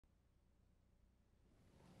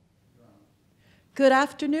Good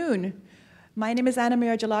afternoon. My name is Ana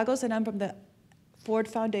Maria Jalagos, and I'm from the Ford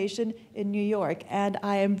Foundation in New York. And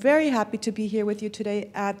I am very happy to be here with you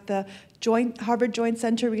today at the Harvard Joint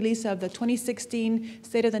Center release of the 2016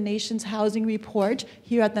 State of the Nation's Housing Report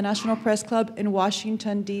here at the National Press Club in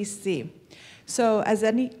Washington, D.C. So as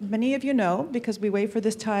many of you know, because we wait for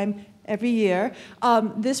this time every year,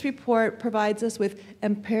 this report provides us with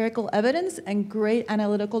empirical evidence and great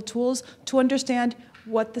analytical tools to understand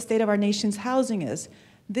what the state of our nation's housing is.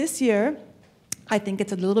 This year, I think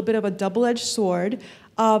it's a little bit of a double-edged sword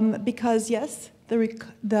because, yes,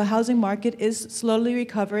 the housing market is slowly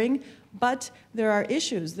recovering, but there are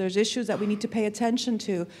issues. There's issues that we need to pay attention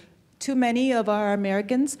to. Too many of our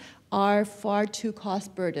Americans are far too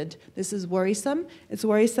cost-burdened. This is worrisome. It's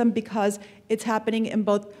worrisome because it's happening in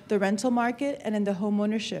both the rental market and in the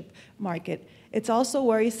homeownership market. It's also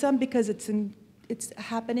worrisome because it's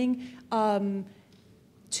happening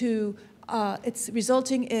it's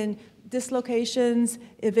resulting in dislocations,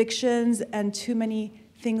 evictions, and too many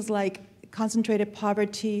things like concentrated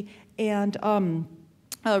poverty and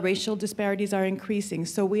racial disparities are increasing.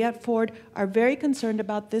 So we at Ford are very concerned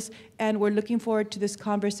about this, and we're looking forward to this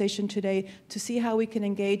conversation today to see how we can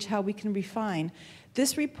engage, how we can refine.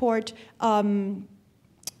 This report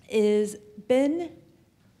is been,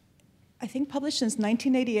 I think, published since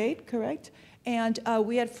 1988, correct? And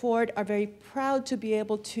we at Ford are very proud to be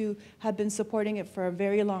able to have been supporting it for a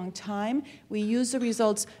very long time. We use the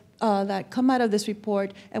results that come out of this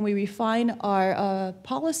report, and we refine our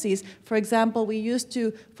policies. For example, we used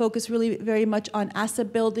to focus really very much on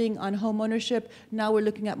asset building, on home ownership. Now we're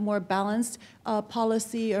looking at more balanced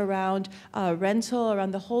policy around rental,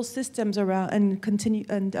 around the whole systems around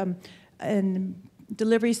and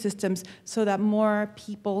delivery systems so that more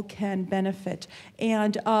people can benefit.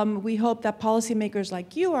 And we hope that policymakers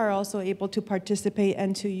like you are also able to participate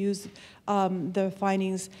and to use the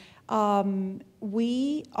findings.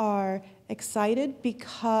 We are excited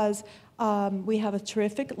because we have a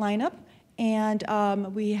terrific lineup, and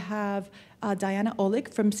we have Diane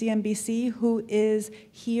Olick from CNBC, who is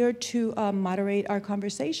here to moderate our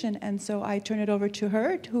conversation. And so I turn it over to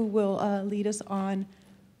her, who will lead us on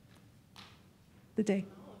the day.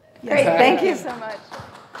 Yes. Great, thank you so much.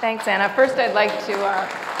 Thanks, Anna. First, I'd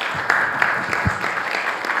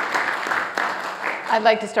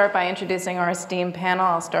like to start by introducing our esteemed panel.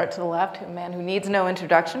 I'll start to the left. A man who needs no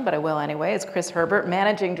introduction, but I will anyway, is Chris Herbert,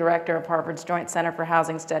 Managing Director of Harvard's Joint Center for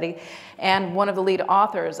Housing Study, and one of the lead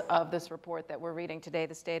authors of this report that we're reading today,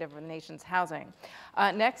 The State of the Nation's Housing.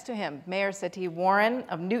 Next to him, Mayor Setti Warren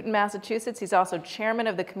of Newton, Massachusetts. He's also chairman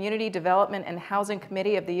of the Community Development and Housing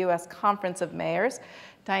Committee of the U.S. Conference of Mayors.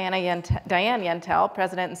 Diane Yentel,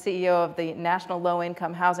 President and CEO of the National Low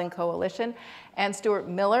Income Housing Coalition, and Stuart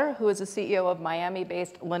Miller, who is the CEO of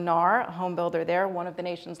Miami-based Lennar, a home builder there, one of the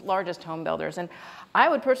nation's largest home builders. And I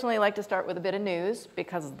would personally like to start with a bit of news,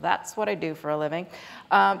 because that's what I do for a living.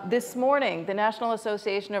 This morning, the National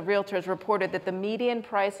Association of Realtors reported that the median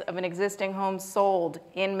price of an existing home sold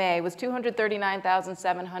in May was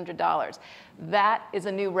 $239,700. That is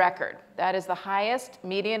a new record. That is the highest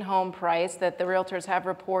median home price that the realtors have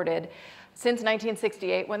reported since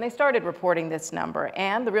 1968, when they started reporting this number.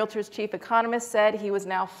 And the Realtors' chief economist said he was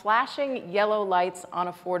now flashing yellow lights on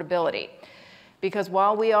affordability. Because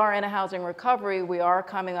while we are in a housing recovery, we are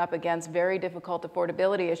coming up against very difficult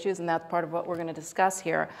affordability issues, and that's part of what we're going to discuss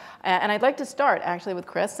here. And I'd like to start, actually, with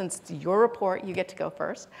Chris. Since it's your report, you get to go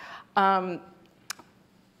first.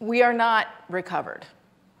 We are not recovered.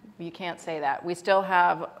 You can't say that. We still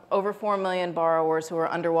have over 4 million borrowers who are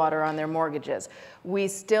underwater on their mortgages. We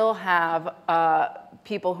still have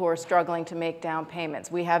people who are struggling to make down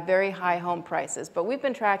payments. We have very high home prices, but we've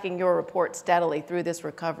been tracking your report steadily through this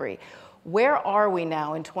recovery. Where are we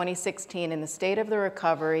now in 2016 in the state of the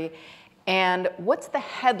recovery, and what's the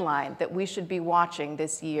headline that we should be watching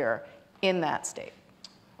this year in that state?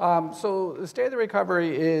 So the state of the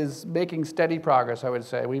recovery is making steady progress, I would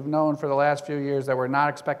say. We've known for the last few years that we're not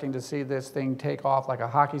expecting to see this thing take off like a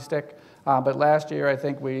hockey stick. But last year, I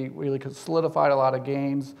think we really solidified a lot of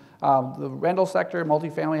gains. The rental sector,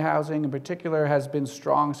 multifamily housing in particular, has been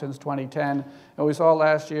strong since 2010. And what we saw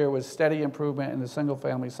last year was steady improvement in the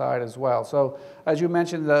single-family side as well. So as you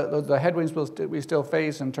mentioned, the headwinds we still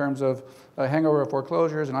face in terms of hangover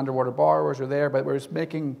foreclosures and underwater borrowers are there, but we're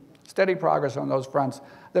making steady progress on those fronts.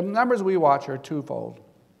 The numbers we watch are twofold.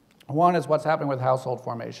 One is what's happening with household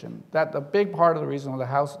formation. That the big part of the reason the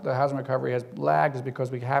housing recovery has lagged is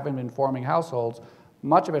because we haven't been forming households.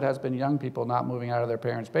 Much of it has been young people not moving out of their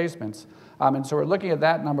parents' basements. And so we're looking at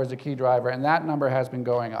that number as a key driver, and that number has been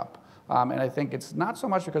going up. And I think it's not so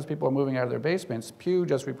much because people are moving out of their basements. Pew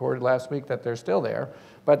just reported last week that they're still there,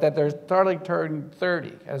 but that they're starting to turn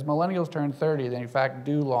 30. As millennials turn 30, they in fact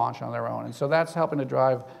do launch on their own. And so that's helping to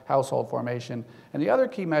drive household formation. And the other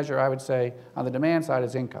key measure, I would say, on the demand side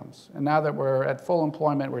is incomes. And now that we're at full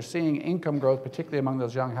employment, we're seeing income growth, particularly among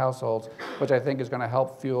those young households, which I think is going to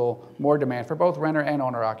help fuel more demand for both renter and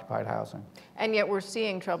owner-occupied housing. And yet we're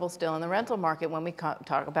seeing trouble still in the rental market when we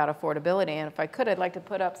talk about affordability. And if I could, I'd like to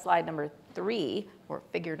put up slide number 3, or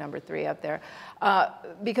figure number 3 up there,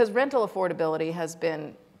 because rental affordability has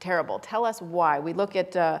been terrible. Tell us why. We look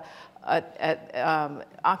at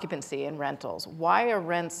occupancy in rentals. Why are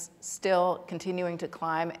rents still continuing to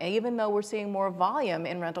climb, even though we're seeing more volume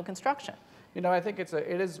in rental construction? You know, I think it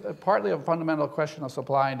is partly a fundamental question of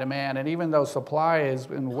supply and demand. And even though supply has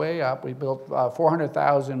been way up, we built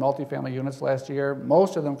 400,000 multifamily units last year,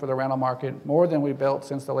 most of them for the rental market, more than we built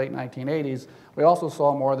since the late 1980s. We also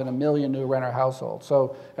saw more than 1 million new renter households.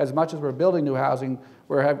 So as much as we're building new housing,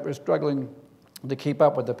 we're struggling to keep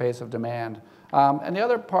up with the pace of demand. And the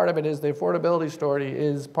other part of it is the affordability story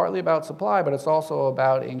is partly about supply, but it's also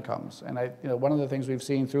about incomes. And one of the things we've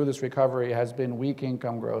seen through this recovery has been weak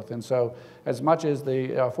income growth. And so as much as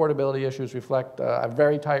the affordability issues reflect a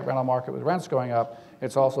very tight rental market with rents going up,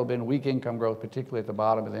 it's also been weak income growth, particularly at the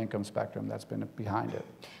bottom of the income spectrum, that's been behind it.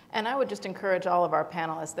 And I would just encourage all of our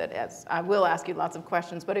panelists that, as I will ask you lots of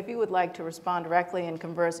questions, but if you would like to respond directly and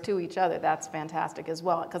converse to each other, that's fantastic as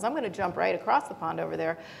well. Because I'm going to jump right across the pond over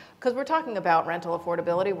there, because we're talking about rental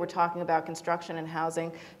affordability, we're talking about construction and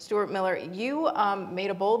housing. Stuart Miller, you made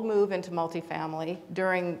a bold move into multifamily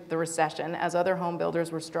during the recession as other home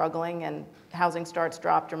builders were struggling and housing starts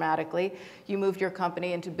dropped dramatically. You moved your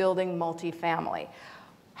company into building multifamily.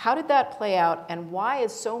 How did that play out, and why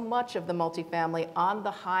is so much of the multifamily on the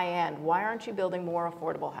high end? Why aren't you building more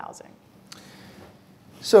affordable housing?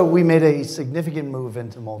 So we made a significant move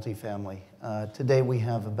into multifamily. Today we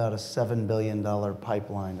have about a $7 billion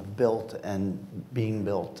pipeline of built and being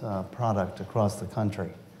built product across the country.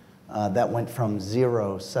 That went from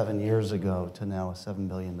 0 7 years ago to now a $7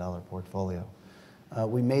 billion portfolio.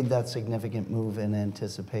 We made that significant move in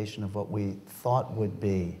anticipation of what we thought would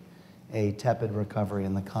be a tepid recovery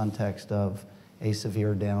in the context of a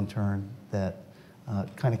severe downturn that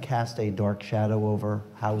kind of cast a dark shadow over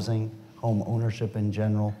housing, home ownership in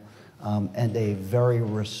general, and a very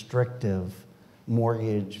restrictive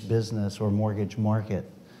mortgage business or mortgage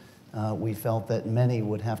market. We felt that many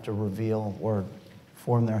would have to reveal or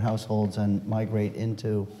form their households and migrate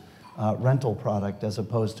into rental product as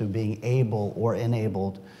opposed to being able or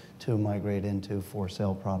enabled to migrate into for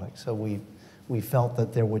sale product. So we felt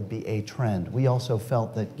that there would be a trend. We also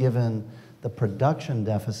felt that given the production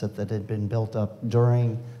deficit that had been built up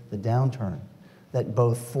during the downturn, that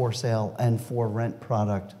both for sale and for rent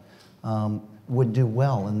product would do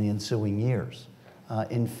well in the ensuing years.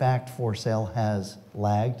 In fact, for sale has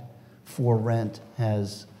lagged. For rent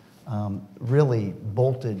has really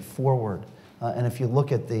bolted forward. And if you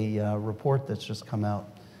look at the report that's just come out,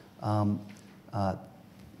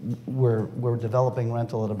 we're developing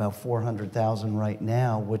rental at about 400,000 right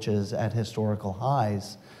now, which is at historical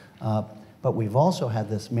highs. But we've also had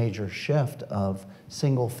this major shift of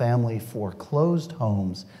single-family foreclosed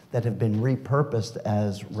homes that have been repurposed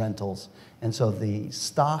as rentals. And so the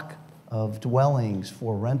stock of dwellings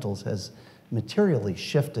for rentals has materially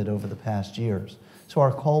shifted over the past years. So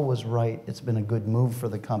our call was right. It's been a good move for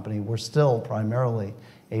the company. We're still primarily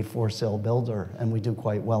a for-sale builder, and we do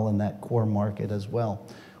quite well in that core market as well.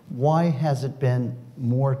 Why has it been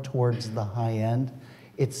more towards the high end?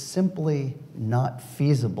 It's simply not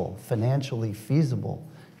feasible, financially feasible,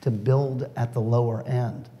 to build at the lower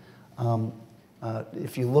end.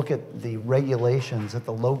 If you look at the regulations at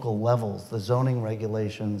the local levels, the zoning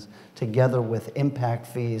regulations, together with impact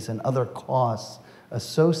fees and other costs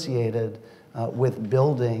associated with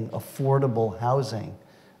building affordable housing,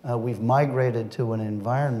 we've migrated to an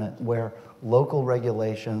environment where local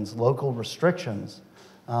regulations, local restrictions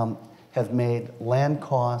have made land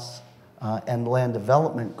costs and land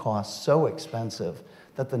development costs so expensive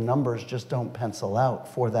that the numbers just don't pencil out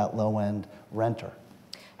for that low-end renter.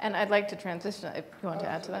 And I'd like to transition, if you want to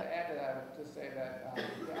add to that. To add to that, I would just say that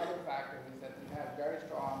the other factor is that we have very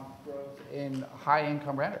strong growth in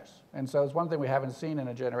high-income renters. And so it's one thing we haven't seen in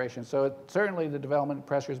a generation. So certainly the development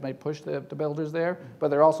pressures may push the builders there, but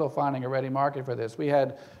they're also finding a ready market for this. We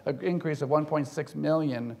had an increase of 1.6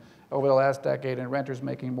 million over the last decade in renters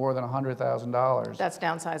making more than $100,000. That's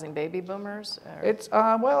downsizing baby boomers? Or? It's,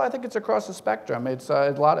 well, I think it's across the spectrum. It's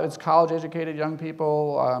a lot of, it's college-educated young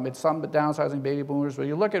people. It's some downsizing baby boomers. But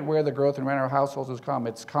you look at where the growth in renter households has come,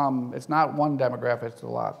 it's not one demographic, it's a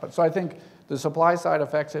lot. But so I think the supply side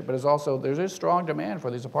affects it, but it's also, there's a strong demand for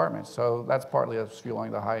these apartments. So that's partly what's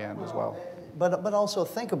fueling the high end as well. But also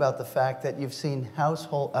think about the fact that you've seen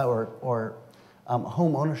household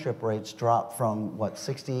home ownership rates drop from, what,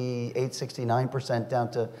 68, 69%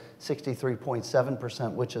 down to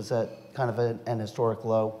 63.7%, which is at kind of an historic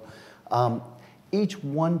low. Each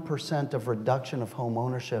 1% of reduction of home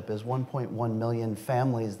ownership is 1.1 million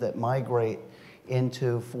families that migrate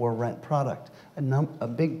into for rent product. A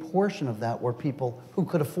big portion of that were people who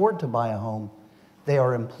could afford to buy a home. They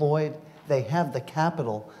are employed. They have the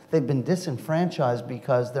capital. They've been disenfranchised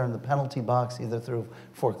because they're in the penalty box either through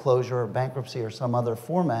foreclosure or bankruptcy or some other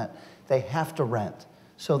format. They have to rent.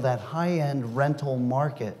 So that high-end rental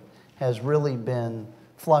market has really been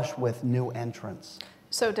flush with new entrants.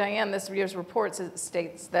 So Diane, this year's report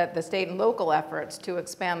states that the state and local efforts to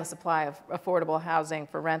expand the supply of affordable housing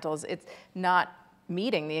for rentals, it's not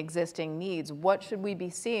meeting the existing needs. What should we be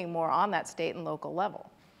seeing more on that state and local level?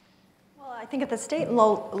 Well, I think at the state and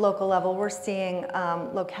local level, we're seeing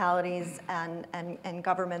localities and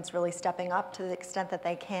governments really stepping up to the extent that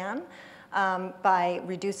they can by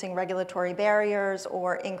reducing regulatory barriers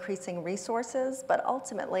or increasing resources. But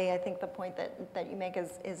ultimately, I think the point that you make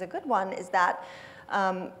is a good one, is that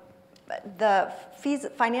the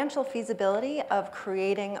financial feasibility of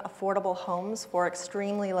creating affordable homes for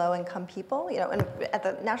extremely low-income people, and at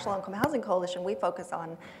the National Income Housing Coalition, we focus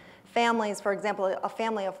on families, for example, a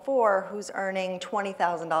family of 4 who's earning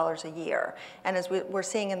 $20,000 a year. And as we're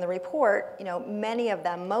seeing in the report, many of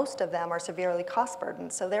them, most of them are severely cost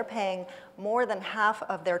burdened. So they're paying more than half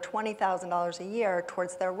of their $20,000 a year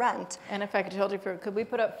towards their rent. And if I could hold you for, could we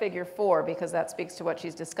put up figure 4, because that speaks to what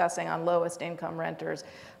she's discussing on lowest income renters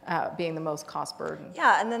being the most cost burdened.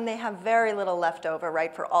 Yeah, and then they have very little left over,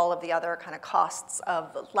 right, for all of the other kind of costs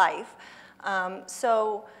of life.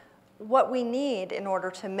 So what we need in order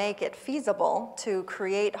to make it feasible to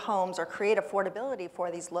create homes or create affordability for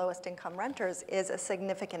these lowest income renters is a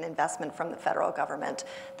significant investment from the federal government.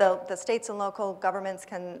 The states and local governments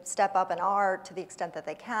can step up and are, to the extent that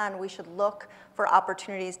they can. We should look for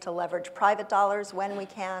opportunities to leverage private dollars when we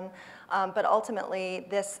can, but ultimately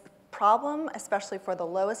this problem, especially for the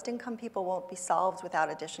lowest income people, won't be solved without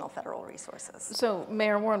additional federal resources. So,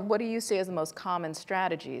 Mayor Warren, what do you see as the most common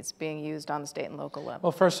strategies being used on the state and local level?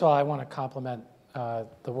 Well, first of all, I want to compliment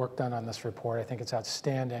the work done on this report. I think it's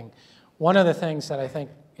outstanding. One of the things that I think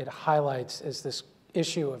it highlights is this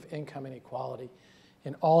issue of income inequality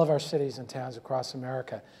in all of our cities and towns across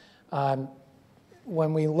America.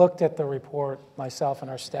 When we looked at the report, myself and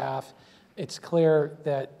our staff, it's clear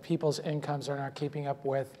that people's incomes are not keeping up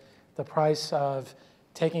with the price of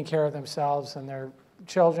taking care of themselves and their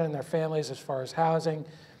children, their families, as far as housing,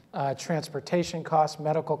 transportation costs,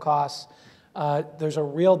 medical costs. There's a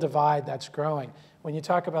real divide that's growing. When you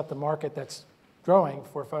talk about the market that's growing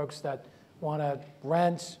for folks that want to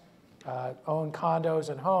rent, own condos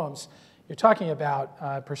and homes, you're talking about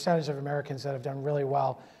a percentage of Americans that have done really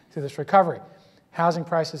well through this recovery. Housing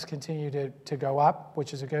prices continue to go up,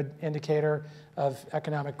 which is a good indicator of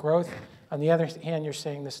economic growth. On the other hand, you're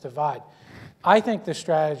seeing this divide. I think the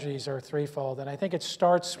strategies are threefold, and I think it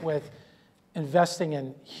starts with investing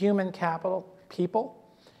in human capital, people,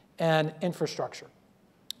 and infrastructure.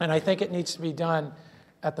 And I think it needs to be done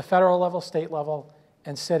at the federal level, state level,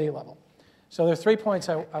 and city level. So there are 3 points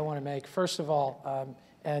I want to make. First of all,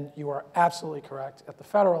 and you are absolutely correct, at the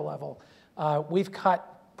federal level, we've cut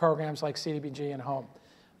programs like CDBG and home.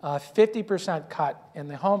 50% cut in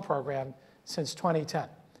the home program since 2010.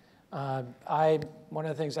 One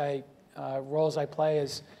of the things roles I play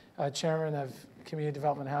as chairman of Community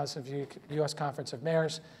Development House of U.S. Conference of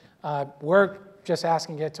Mayors. We're just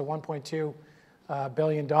asking to get to $1.2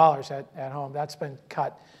 billion at home. That's been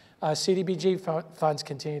cut. CDBG funds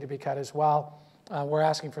continue to be cut as well. We're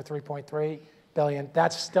asking for $3.3 billion.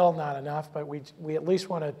 That's still not enough, but we at least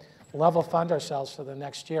want to level fund ourselves for the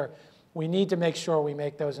next year. We need to make sure we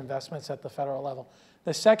make those investments at the federal level.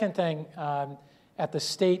 The second thing, at the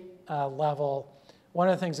state level, one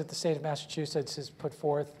of the things that the state of Massachusetts has put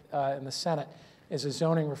forth in the Senate is a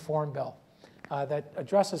zoning reform bill that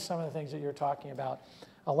addresses some of the things that you're talking about,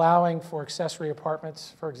 allowing for accessory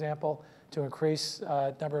apartments, for example, to increase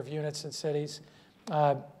number of units in cities,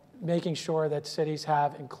 making sure that cities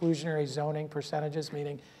have inclusionary zoning percentages,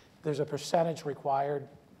 meaning there's a percentage required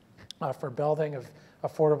for building of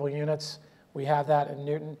affordable units. We have that in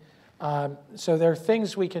Newton. So there are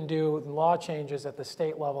things we can do, law changes at the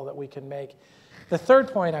state level that we can make. The third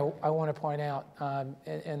point I want to point out,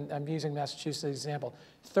 and I'm using Massachusetts as an example,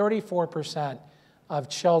 34% of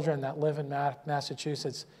children that live in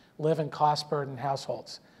Massachusetts live in cost-burdened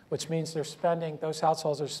households, which means those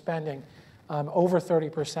households are spending over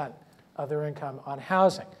 30% of their income on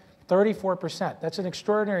housing. 34%, that's an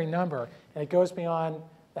extraordinary number, and it goes beyond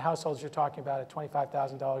the households you're talking about at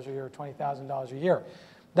 $25,000 a year or $20,000 a year.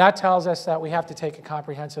 That tells us that we have to take a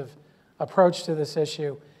comprehensive approach to this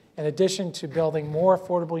issue. In addition to building more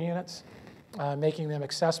affordable units, making them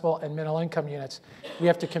accessible, and middle income units, we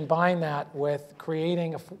have to combine that with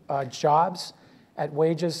creating jobs at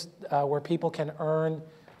wages where people can earn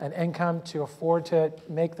an income to afford to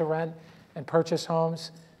make the rent and purchase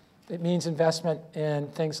homes. It means investment in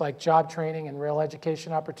things like job training and real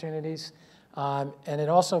education opportunities. And it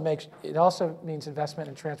also means investment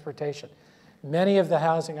in transportation. Many of the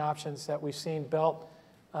housing options that we've seen built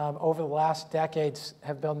over the last decades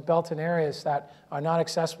have been built in areas that are not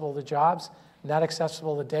accessible to jobs, not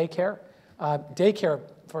accessible to daycare. Daycare,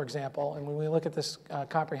 for example, and when we look at this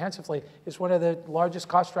comprehensively, is one of the largest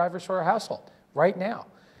cost drivers for a household right now,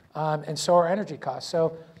 and so are energy costs.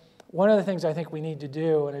 So one of the things I think we need to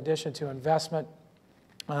do, in addition to investment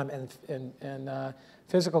and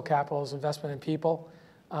physical capital, is investment in people,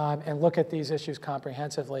 and look at these issues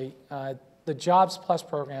comprehensively. The Jobs Plus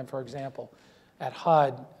program, for example, at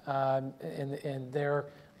HUD, in their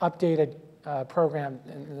updated program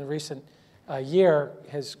in the recent year,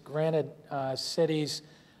 has granted cities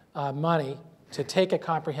money to take a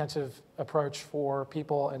comprehensive approach for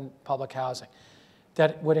people in public housing.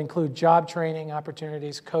 That would include job training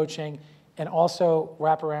opportunities, coaching, and also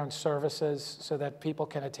wraparound services so that people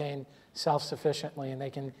can attain self-sufficiently and they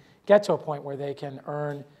can get to a point where they can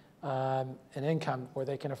earn an income where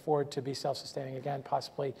they can afford to be self-sustaining again,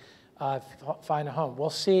 possibly find a home.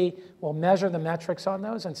 We'll measure the metrics on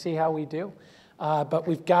those and see how we do. But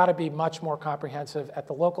we've got to be much more comprehensive at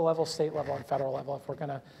the local level, state level, and federal level if we're going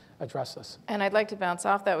to address this. And I'd like to bounce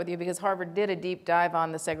off that with you because Harvard did a deep dive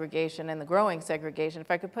on the segregation and the growing segregation.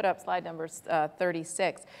 If I could put up slide number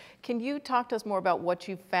 36. Can you talk to us more about what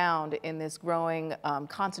you found in this growing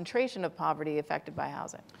concentration of poverty affected by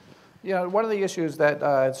housing? Yeah, one of the issues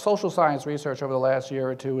that social science research over the last year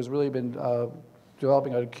or two has really been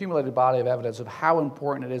developing an accumulated body of evidence of how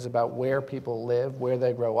important it is about where people live, where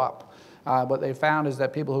they grow up. What they found is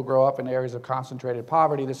that people who grow up in areas of concentrated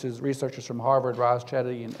poverty, this is researchers from Harvard,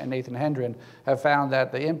 Setti, and Nathan Hendren, have found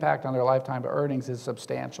that the impact on their lifetime earnings is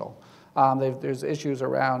substantial. There's issues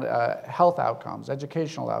around health outcomes,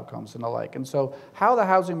 educational outcomes, and the like. And so how the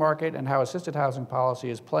housing market and how assisted housing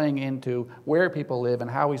policy is playing into where people live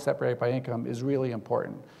and how we separate by income is really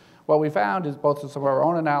important. What we found is both in some of our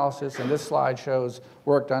own analysis, and this slide shows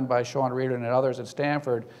work done by Sean Reardon and others at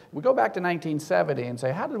Stanford. We go back to 1970 and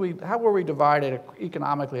say, how were we divided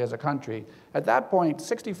economically as a country? At that point,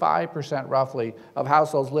 65% roughly of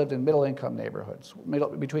households lived in middle-income neighborhoods,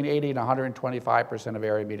 between 80 and 125% of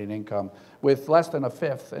area median income, with less than a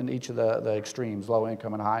fifth in each of the extremes, low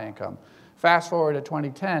income and high income. Fast forward to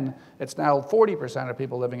 2010, it's now 40% of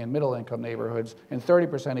people living in middle-income neighborhoods and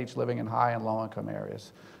 30% each living in high and low-income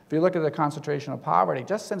areas. If you look at the concentration of poverty,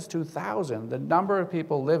 just since 2000, the number of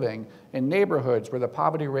people living in neighborhoods where the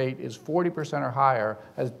poverty rate is 40% or higher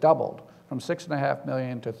has doubled from 6.5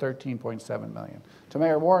 million to 13.7 million. To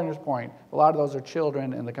Mayor Warner's point, a lot of those are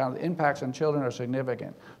children, and the kind of impacts on children are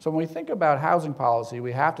significant. So when we think about housing policy,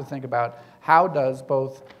 we have to think about how does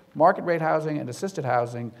both market rate housing and assisted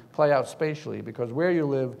housing play out spatially, because where you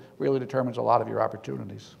live really determines a lot of your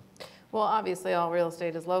opportunities. Well, obviously all real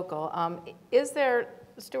estate is local.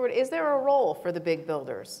 Stuart, is there a role for the big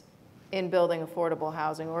builders in building affordable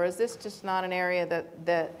housing, or is this just not an area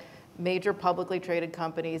that major publicly traded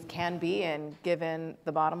companies can be in, given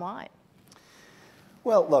the bottom line?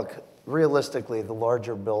 Well, look, realistically, the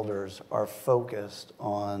larger builders are focused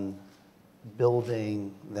on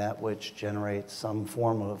building that which generates some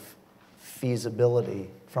form of feasibility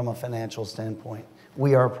from a financial standpoint.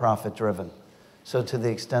 We are profit-driven. So to the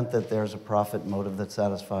extent that there's a profit motive that's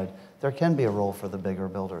satisfied, there can be a role for the bigger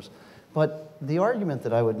builders. But the argument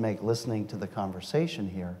that I would make listening to the conversation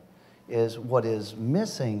here is what is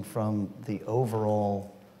missing from the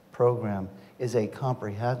overall program is a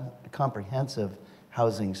comprehensive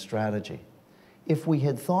housing strategy. If we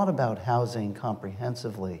had thought about housing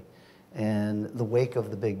comprehensively in the wake of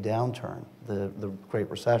the big downturn, the Great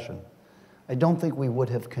Recession, I don't think we would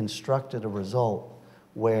have constructed a result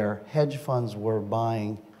where hedge funds were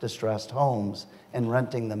buying distressed homes and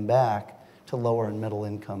renting them back to lower and middle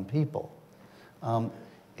income people.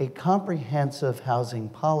 A comprehensive housing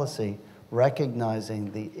policy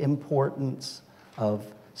recognizing the importance of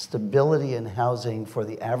stability in housing for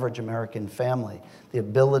the average American family, the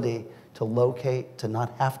ability to locate, to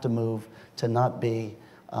not have to move, to not be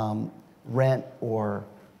rent or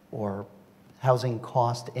housing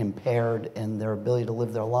cost impaired in their ability to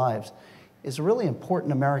live their lives, is a really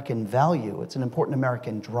important American value. It's an important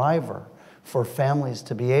American driver for families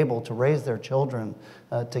to be able to raise their children,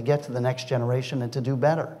 to get to the next generation and to do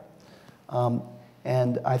better.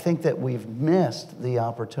 And I think that we've missed the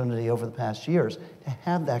opportunity over the past years to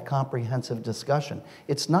have that comprehensive discussion.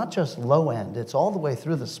 It's not just low end, it's all the way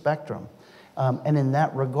through the spectrum. And in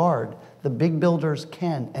that regard, the big builders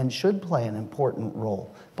can and should play an important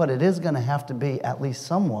role, but it is going to have to be at least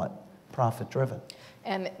somewhat profit driven.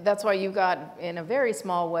 And that's why you got, in a very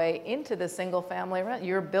small way, into the single-family rent.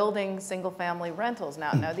 You're building single-family rentals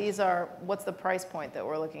now. Now, these are, what's the price point that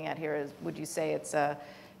we're looking at here? Would you say it's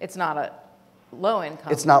not a low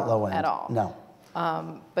income? It's not low end at all. No.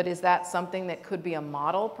 But is that something that could be a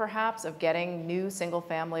model, perhaps, of getting new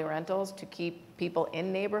single-family rentals to keep people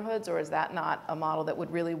in neighborhoods, or is that not a model that would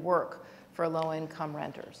really work for low-income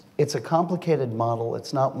renters? It's a complicated model.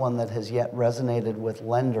 It's not one that has yet resonated with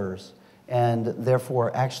lenders, and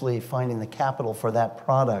therefore actually finding the capital for that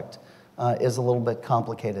product is a little bit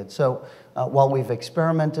complicated. So while we've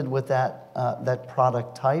experimented with that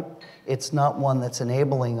product type, it's not one that's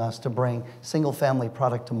enabling us to bring single-family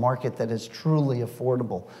product to market that is truly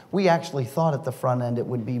affordable. We actually thought at the front end it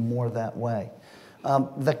would be more that way.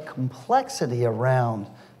 The complexity around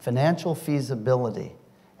financial feasibility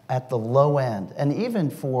at the low end, and even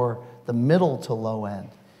for the middle to low end,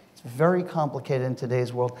 it's very complicated in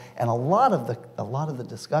today's world, and a lot of the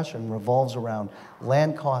discussion revolves around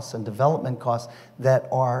land costs and development costs that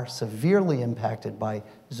are severely impacted by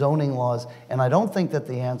zoning laws. And I don't think that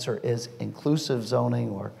the answer is inclusive zoning,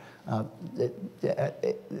 or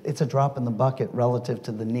it's a drop in the bucket relative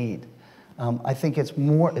to the need. I think it's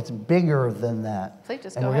bigger than that. Please,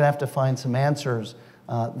 just and go we're ahead. going to have to find some answers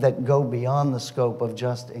that go beyond the scope of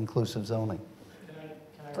just inclusive zoning.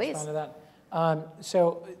 Can I Please. respond to that?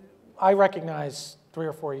 So I recognized 3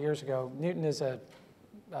 or 4 years ago, Newton is a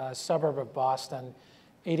suburb of Boston,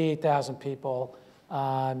 88,000 people.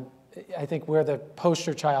 I think we're the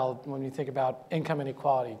poster child when you think about income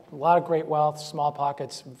inequality. A lot of great wealth, small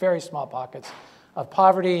pockets, very small pockets of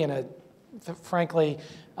poverty, and frankly,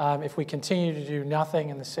 if we continue to do nothing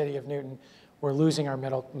in the city of Newton, we're losing our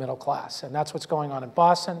middle class. And that's what's going on in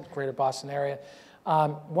Boston, greater Boston area.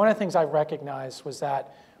 One of the things I recognized was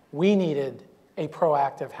that we needed a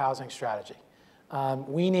proactive housing strategy.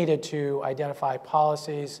 We needed to identify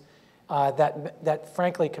policies that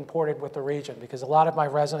frankly comported with the region, because a lot of my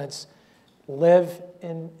residents live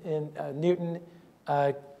in Newton,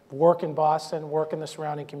 work in Boston, work in the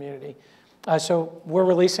surrounding community. So we're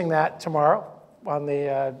releasing that tomorrow on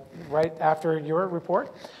the right after your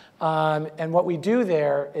report. And what we do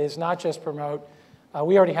there is not just promote,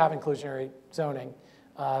 we already have inclusionary zoning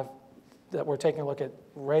that we're taking a look at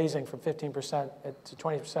raising from 15% to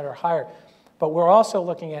 20% or higher, but we're also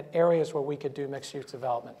looking at areas where we could do mixed-use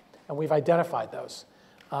development, and we've identified those.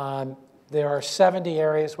 There are 70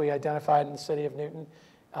 areas we identified in the city of Newton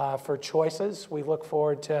for choices. We look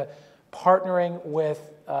forward to partnering with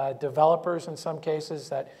developers in some cases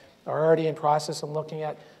that are already in process of looking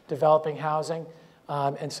at developing housing,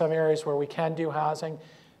 and some areas where we can do housing.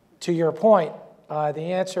 To your point,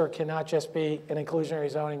 the answer cannot just be an inclusionary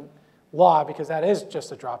zoning law, because that is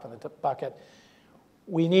just a drop in the bucket.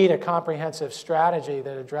 We need a comprehensive strategy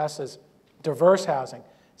that addresses diverse housing,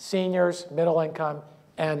 seniors, middle income,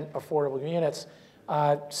 and affordable units.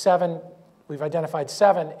 We've identified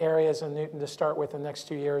 7 areas in Newton to start with in the next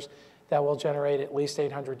 2 years that will generate at least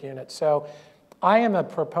 800 units. So I am a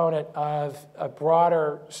proponent of a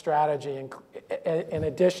broader strategy in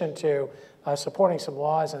addition to supporting some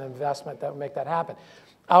laws and investment that will make that happen.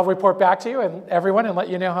 I'll report back to you and everyone and let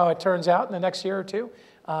you know how it turns out in the next year or two.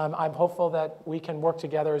 I'm hopeful that we can work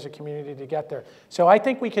together as a community to get there. So I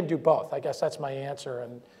think we can do both. I guess that's my answer,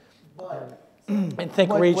 and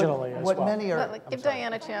think regionally as well. Many are, Give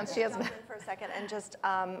Diane a chance. She has. For a second, and just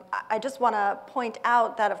I just want to point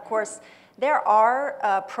out that, of course, there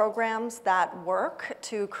are programs that work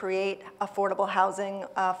to create affordable housing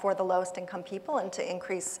for the lowest income people and to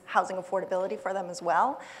increase housing affordability for them as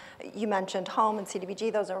well. You mentioned home and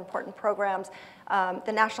CDBG; those are important programs.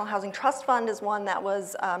 The National Housing Trust Fund is one that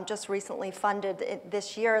was just recently funded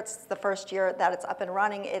this year. It's the first year that it's up and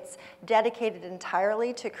running. It's dedicated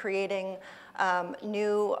entirely to creating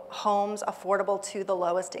new homes affordable to the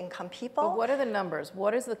lowest income people. But what are the numbers?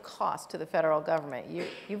 What is the cost to the federal government?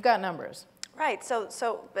 You've got numbers. Right, so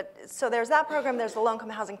there's that program. There's the low-income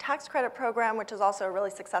housing tax credit program, which is also a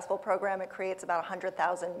really successful program. It creates about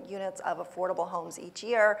 100,000 units of affordable homes each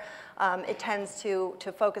year. It tends to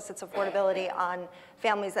focus its affordability on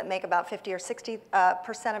families that make about 50 or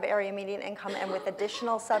 60% of area median income, and with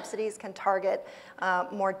additional subsidies can target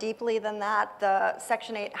more deeply than that. The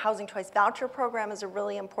Section 8 Housing Choice Voucher Program is a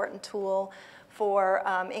really important tool for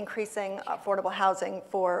increasing affordable housing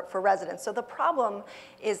for residents. So the problem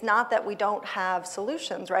is not that we don't have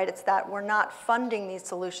solutions, right? It's that we're not funding these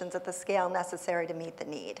solutions at the scale necessary to meet the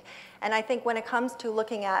need. And I think when it comes to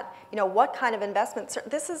looking at, what kind of investments,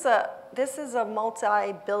 this is a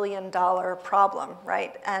multi-billion-dollar problem,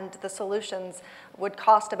 right? And the solutions would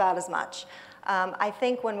cost about as much. I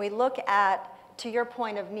think when we look at, to your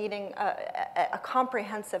point of needing a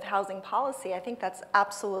comprehensive housing policy, I think that's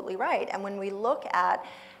absolutely right. And when we look at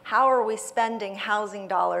how are we spending housing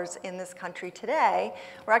dollars in this country today,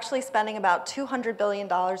 we're actually spending about $200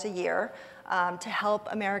 billion a year to help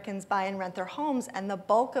Americans buy and rent their homes. And the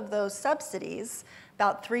bulk of those subsidies,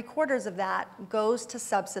 about 3/4 of that, goes to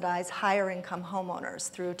subsidize higher income homeowners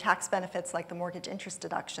through tax benefits like the mortgage interest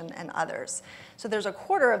deduction and others. So there's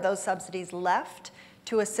 1/4 of those subsidies left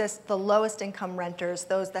to assist the lowest income renters,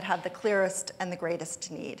 those that have the clearest and the greatest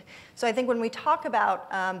need. So I think when we talk about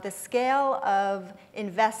the scale of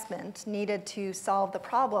investment needed to solve the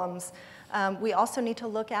problems, we also need to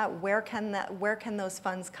look at where can those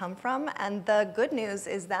funds come from. And the good news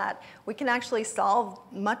is that we can actually solve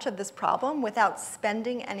much of this problem without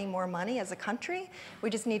spending any more money as a country. We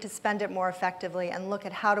just need to spend it more effectively and look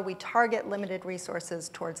at how do we target limited resources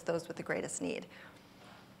towards those with the greatest need.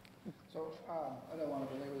 So I don't want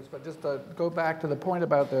to belabor this, but just to go back to the point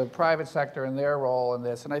about the private sector and their role in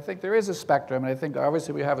this, and I think there is a spectrum, and I think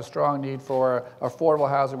obviously we have a strong need for affordable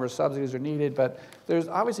housing where subsidies are needed, but there's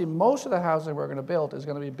obviously most of the housing we're going to build is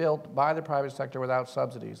going to be built by the private sector without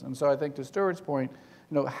subsidies. And so I think to Stuart's point,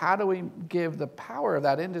 how do we give the power of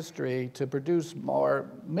that industry to produce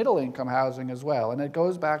more middle-income housing as well? And it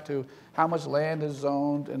goes back to how much land is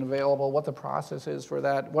zoned and available, what the process is for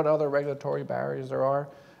that, what other regulatory barriers there are.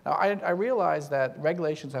 Now, I realize that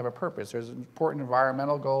regulations have a purpose. There's important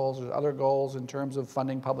environmental goals, there's other goals in terms of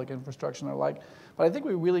funding public infrastructure and the like. But I think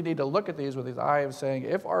we really need to look at these with the eye of saying,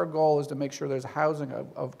 if our goal is to make sure there's housing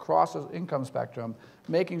across the income spectrum,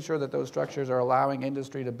 making sure that those structures are allowing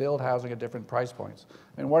industry to build housing at different price points.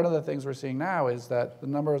 And one of the things we're seeing now is that the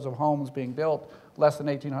numbers of homes being built less than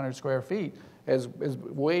 1,800 square feet is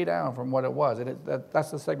way down from what it was. And that's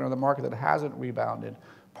the segment of the market that hasn't rebounded.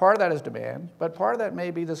 Part of that is demand, but part of that may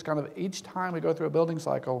be this kind of each time we go through a building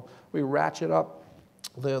cycle, we ratchet up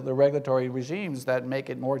the regulatory regimes that make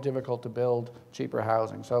it more difficult to build cheaper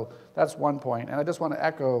housing. So that's one point. And I just want to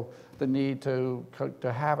echo the need to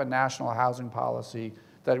have a national housing policy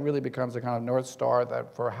that really becomes a kind of North Star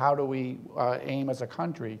for how do we aim as a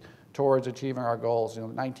country towards achieving our goals. The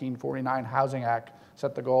 1949 Housing Act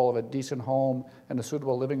set the goal of a decent home and a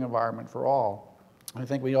suitable living environment for all. I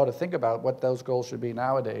think we ought to think about what those goals should be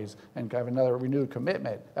nowadays and have another renewed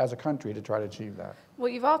commitment as a country to try to achieve that. Well,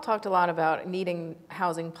 you've all talked a lot about needing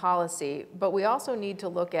housing policy, but we also need to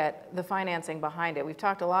look at the financing behind it. We've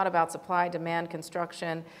talked a lot about supply, demand,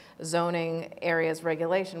 construction, zoning, areas,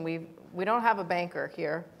 regulation. We don't have a banker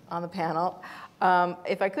here on the panel.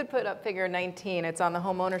 If I could put up figure 19, it's on the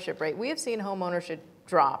home ownership rate. We have seen home ownership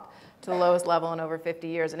drop to the lowest level in over 50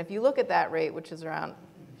 years. And if you look at that rate, which is around,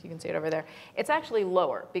 you can see it over there, it's actually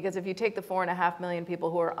lower, because if you take the 4.5 million people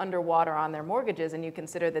who are underwater on their mortgages and you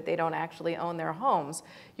consider that they don't actually own their homes,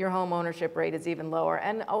 your home ownership rate is even lower.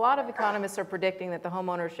 And a lot of economists are predicting that the home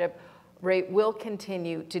ownership rate will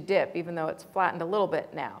continue to dip, even though it's flattened a little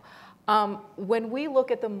bit now. When we look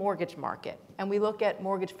at the mortgage market and we look at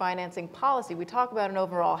mortgage financing policy, we talk about an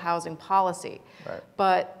overall housing policy, right,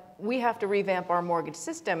 but we have to revamp our mortgage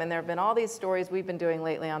system. And there have been all these stories we've been doing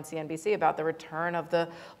lately on CNBC about the return of the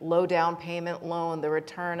low down payment loan, the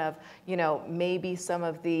return of, maybe some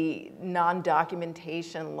of the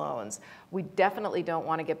non-documentation loans. We definitely don't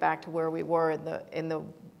want to get back to where we were in the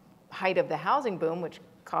height of the housing boom, which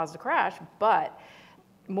caused a crash, but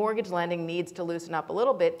mortgage lending needs to loosen up a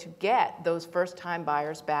little bit to get those first-time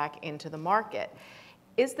buyers back into the market.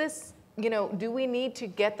 Is this, do we need to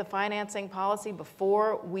get the financing policy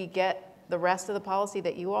before we get the rest of the policy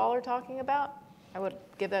that you all are talking about? I would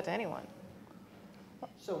give that to anyone.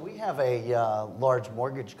 So we have a large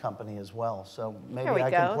mortgage company as well, so maybe There we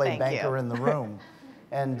I go. can play Thank banker you. in the room.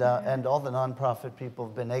 And all the nonprofit people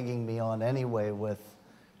have been egging me on anyway with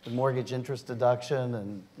the mortgage interest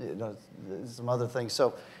deduction and some other things.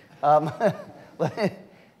 So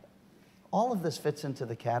all of this fits into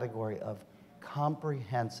the category of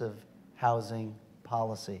comprehensive housing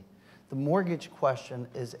policy. The mortgage question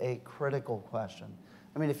is a critical question.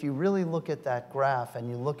 I mean, if you really look at that graph and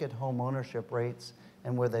you look at home ownership rates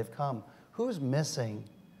and where they've come, who's missing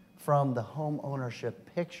from the home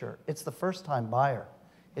ownership picture? It's the first-time buyer.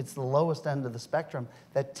 It's the lowest end of the spectrum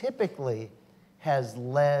that typically has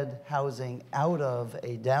led housing out of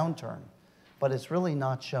a downturn, but it's really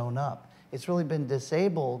not shown up. It's really been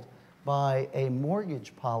disabled by a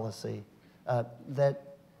mortgage policy that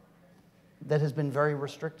has been very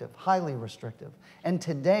restrictive, highly restrictive. And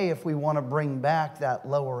today, if we want to bring back that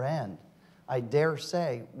lower end, I dare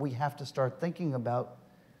say we have to start thinking about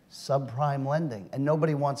subprime lending. And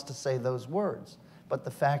nobody wants to say those words. But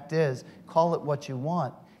the fact is, call it what you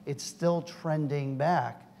want, it's still trending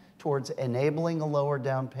back towards enabling a lower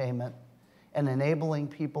down payment and enabling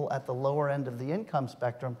people at the lower end of the income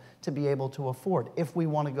spectrum to be able to afford, if we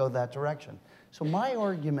want to go that direction. So my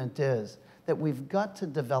argument is that we've got to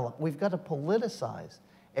develop, we've got to politicize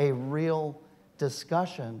a real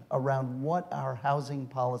discussion around what our housing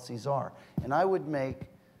policies are. And I would make,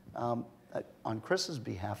 on Chris's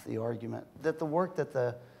behalf, the argument that the work that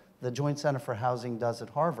the Joint Center for Housing does at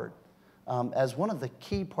Harvard, as one of the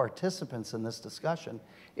key participants in this discussion,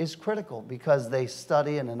 is critical because they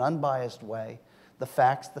study in an unbiased way the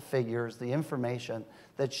facts, the figures, the information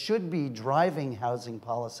that should be driving housing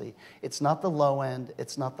policy. It's not the low end,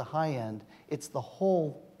 it's not the high end, it's the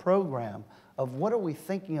whole program of what are we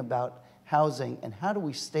thinking about housing and how do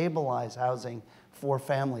we stabilize housing for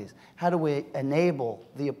families? How do we enable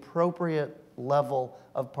the appropriate level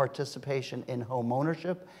of participation in home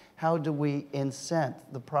ownership? How do we incent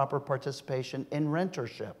the proper participation in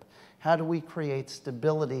rentership? How do we create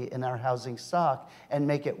stability in our housing stock and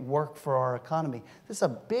make it work for our economy? This is a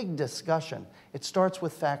big discussion. It starts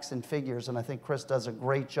with facts and figures, and I think Chris does a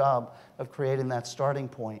great job of creating that starting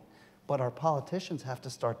point. But our politicians have to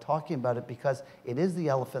start talking about it because it is the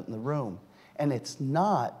elephant in the room, and it's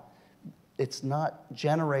not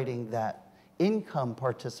generating that income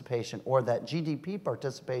participation or that GDP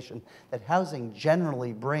participation that housing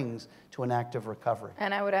generally brings to an active recovery.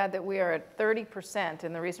 And I would add that we are at 30%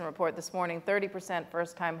 in the recent report this morning, 30%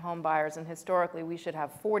 first-time home buyers, and historically we should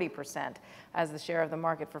have 40% as the share of the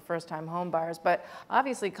market for first-time home buyers. But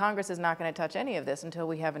obviously Congress is not going to touch any of this until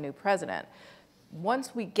we have a new president.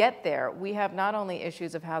 Once we get there, we have not only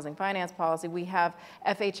issues of housing finance policy, we have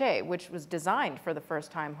FHA, which was designed for the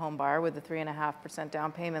first-time home buyer with the 3.5%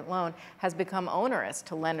 down payment loan, has become onerous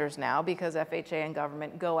to lenders now because FHA and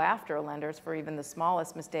government go after lenders for even the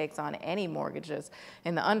smallest mistakes on any mortgages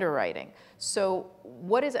in the underwriting. So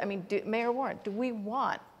what is, I mean, Mayor Warren, do we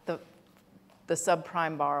want the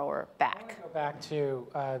subprime borrower back? I want to go back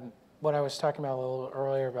to what I was talking about a little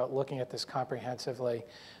earlier about looking at this comprehensively.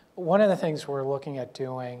 One of the things we're looking at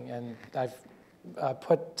doing, and I've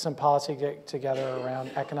put some policy together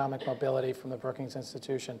around economic mobility from the Brookings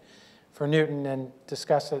Institution for Newton and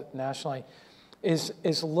discussed it nationally,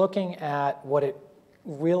 is looking at what it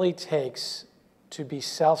really takes to be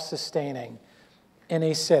self-sustaining in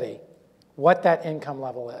a city, what that income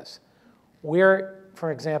level is. We're,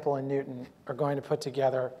 for example, in Newton, are going to put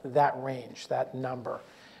together that range, that number.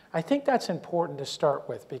 I think that's important to start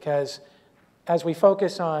with because as we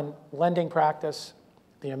focus on lending practice,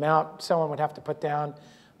 the amount someone would have to put down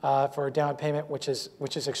for a down payment, which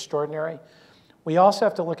is extraordinary, we also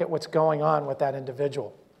have to look at what's going on with that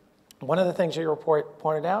individual. One of the things your report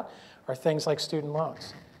pointed out are things like student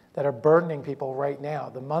loans that are burdening people right now.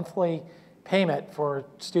 The monthly payment for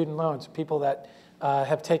student loans, people that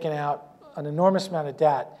have taken out an enormous amount of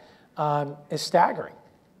debt, is staggering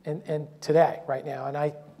in today, right now.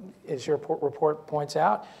 And as your report points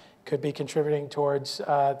out, could be contributing towards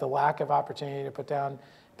the lack of opportunity to put down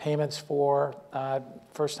payments for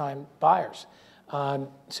first-time buyers.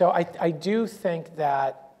 So I do think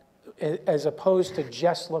that as opposed to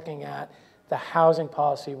just looking at the housing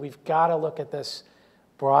policy, we've got to look at this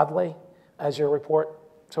broadly, as your report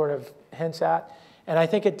sort of hints at. And I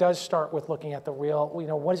think it does start with looking at the real,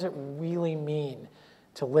 what does it really mean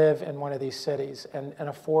to live in one of these cities and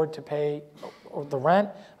afford to pay the rent,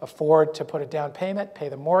 afford to put a down payment, pay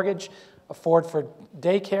the mortgage, afford for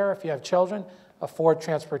daycare if you have children, afford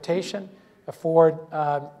transportation, afford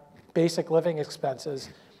basic living expenses.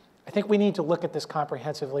 I I think we need to look at this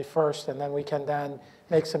comprehensively first, and then we can then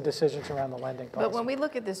make some decisions around the lending policy. But when we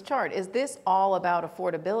look at this chart, is this all about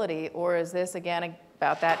affordability, or is this, again,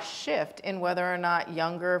 about that shift in whether or not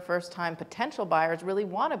younger first-time potential buyers really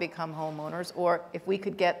want to become homeowners, or if we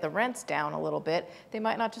could get the rents down a little bit, they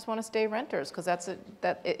might not just want to stay renters, because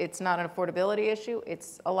it's not an affordability issue,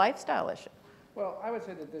 it's a lifestyle issue. Well, I would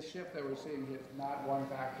say that this shift that we're seeing is not one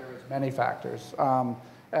factor, it's many factors.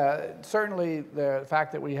 Certainly the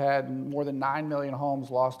fact that we had more than 9 million homes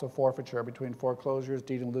lost to forfeiture between foreclosures,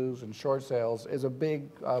 deed in lieu, and short sales is a big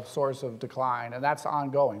source of decline, and that's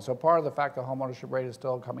ongoing. So part of the fact the homeownership rate is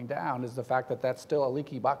still coming down is the fact that that's still a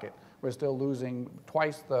leaky bucket. We're still losing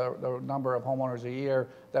twice the number of homeowners a year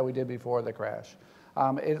that we did before the crash.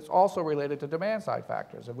 It's also related to demand side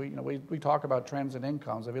factors. If we talk about trends in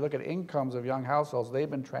incomes. If you look at incomes of young households, they've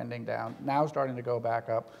been trending down, now starting to go back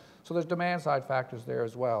up. So there's demand side factors there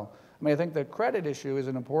as well. I mean, I think the credit issue is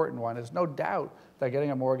an important one. There's no doubt that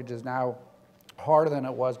getting a mortgage is now harder than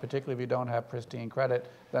it was, particularly if you don't have pristine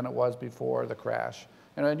credit, than it was before the crash.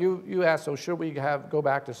 And you asked, so should we go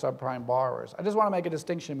back to subprime borrowers? I just want to make a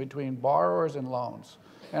distinction between borrowers and loans.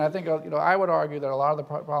 And I think, I would argue that a lot of the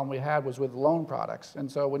problem we had was with loan products. And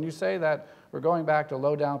so when you say that we're going back to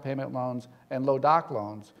low down payment loans and low doc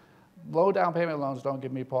loans, low down payment loans don't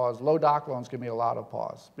give me pause. Low doc loans give me a lot of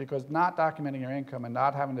pause, because not documenting your income and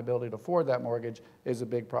not having the ability to afford that mortgage is a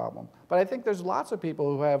big problem. But I think there's lots of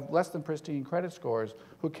people who have less than pristine credit scores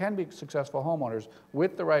who can be successful homeowners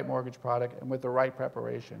with the right mortgage product and with the right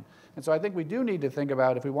preparation. And so I think we do need to think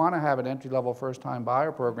about, if we want to have an entry-level first-time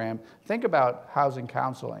buyer program, think about housing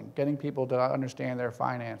counseling, getting people to understand their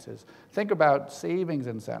finances. Think about savings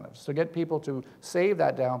incentives, so get people to save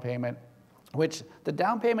that down payment, which the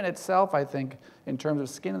down payment itself, I think, in terms of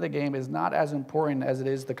skin of the game, is not as important as it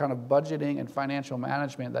is the kind of budgeting and financial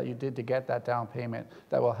management that you did to get that down payment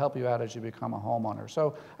that will help you out as you become a homeowner.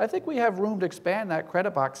 So I think we have room to expand that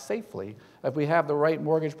credit box safely if we have the right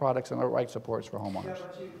mortgage products and the right supports for homeowners.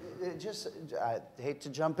 Yeah, I hate to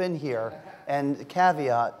jump in here and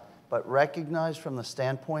caveat, but recognize from the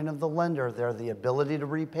standpoint of the lender, there are the ability to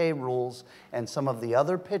repay rules and some of the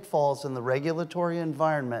other pitfalls in the regulatory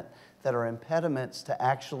environment that are impediments to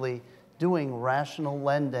actually doing rational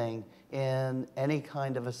lending in any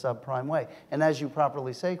kind of a subprime way. And as you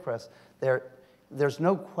properly say, Chris, there's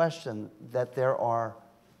no question that there are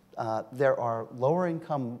lower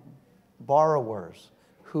income borrowers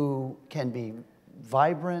who can be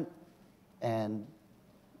vibrant and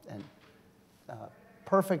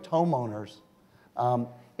perfect homeowners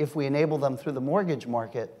if we enable them through the mortgage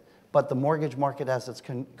market, but the mortgage market as it's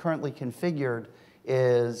currently configured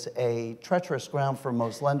is a treacherous ground for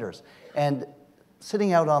most lenders. And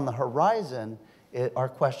sitting out on the horizon are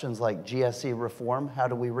questions like GSE reform. How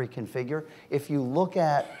do we reconfigure? If you look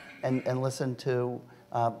at and listen to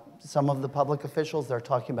some of the public officials, they're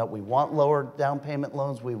talking about we want lower down payment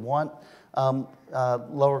loans, we want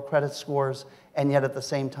lower credit scores, and yet at the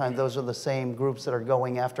same time, those are the same groups that are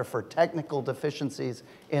going after, for technical deficiencies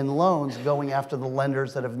in loans, going after the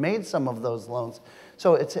lenders that have made some of those loans.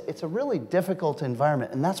 So it's a really difficult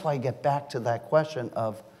environment, and that's why I get back to that question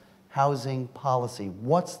of housing policy.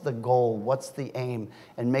 What's the goal? What's the aim?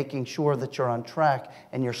 And making sure that you're on track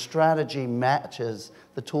and your strategy matches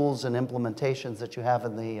the tools and implementations that you have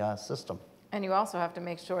in the system. And you also have to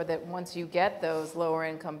make sure that once you get those lower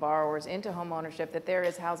income borrowers into home ownership, that there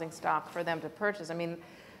is housing stock for them to purchase. I mean,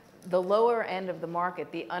 the lower end of the market,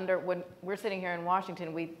 when we're sitting here in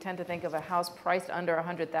Washington, we tend to think of a house priced under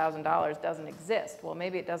 $100,000 doesn't exist. Well,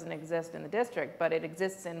 maybe it doesn't exist in the district, but it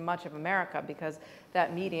exists in much of America because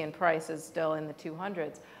that median price is still in the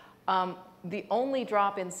 200s. The only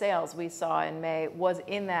drop in sales we saw in May was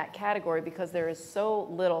in that category because there is so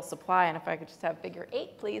little supply. And if I could just have figure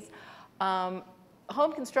 8, please.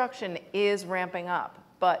 Home construction is ramping up,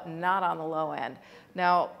 but not on the low end.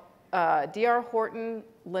 Now, D.R. Horton,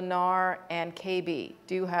 Lennar, and KB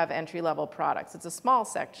do have entry-level products. It's a small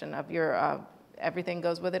section of your everything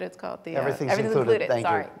goes with it. It's called the everything's included. Thank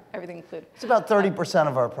Sorry, you. everything included. It's about 30%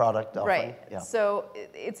 of our product offering. Right. Yeah. So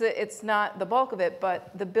it's not the bulk of it,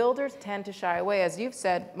 but the builders tend to shy away, as you've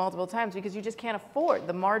said multiple times, because you just can't afford.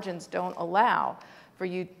 The margins don't allow for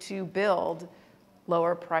you to build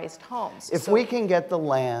lower priced homes. If we can get the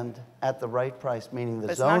land at the right price, meaning the zoning.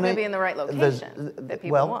 But it's not going to be in the right location that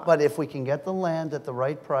people want. But if we can get the land at the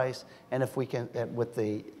right price, and if we can, with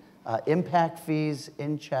the impact fees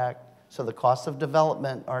in check, so the costs of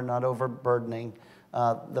development are not overburdening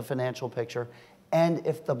the financial picture, and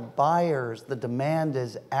if the buyers, the demand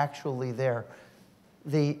is actually there,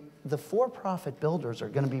 the the for-profit builders are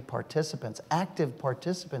going to be participants, active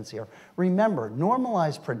participants here. Remember,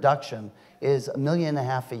 normalized production is $1.5 million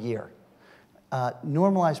a year.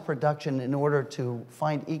 Normalized production, in order to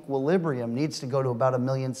find equilibrium, needs to go to about $1.7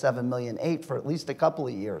 million, $1.8 million for at least a couple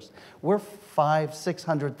of years. We're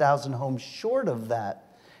 500,000-600,000 homes short of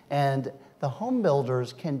that, and the home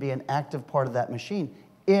builders can be an active part of that machine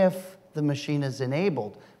if the machine is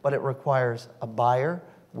enabled, but it requires a buyer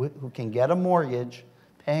who can get a mortgage,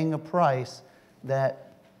 paying a price that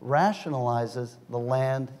rationalizes the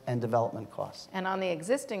land and development costs. And on the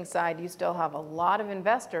existing side, you still have a lot of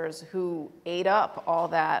investors who ate up all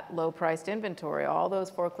that low-priced inventory, all those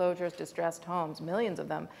foreclosures, distressed homes, millions of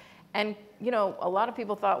them. And you know, a lot of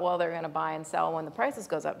people thought, well, they're going to buy and sell when the prices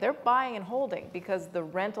goes up. They're buying and holding because the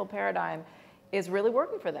rental paradigm is really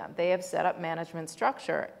working for them. They have set up management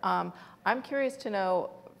structure. I'm curious to know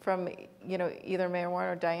from either Mayor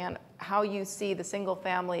Warren or Diane, how you see the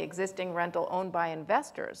single-family existing rental owned by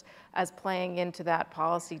investors as playing into that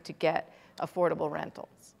policy to get affordable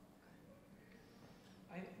rentals.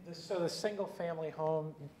 So the single-family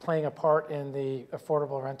home playing a part in the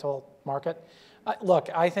affordable rental market? Look,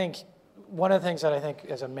 I think one of the things that I think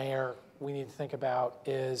as a mayor we need to think about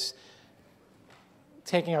is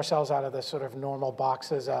taking ourselves out of the sort of normal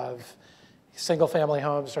boxes of single-family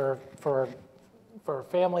homes or for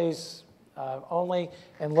families only,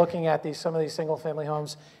 and looking at some of these single-family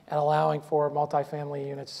homes and allowing for multifamily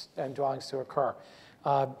units and dwellings to occur.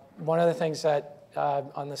 One of the things that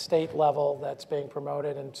on the state level that's being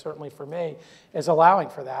promoted, and certainly for me, is allowing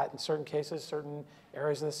for that in certain cases, certain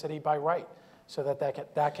areas of the city by right, so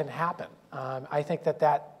that can happen. I think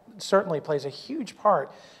that certainly plays a huge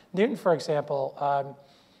part. Newton, for example,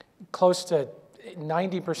 close to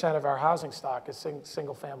 90% of our housing stock is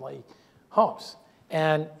single-family homes.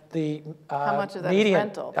 And the how much of that median, is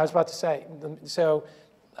rental? I was about to say, so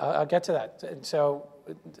I'll get to that. And so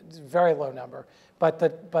it's a very low number. But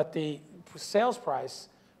the sales price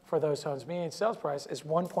for those homes, median sales price, is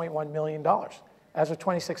 $1.1 million as of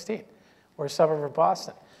 2016. We're a suburb of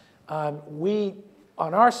Boston. On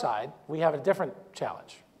our side, we have a different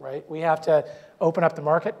challenge, right? We have to open up the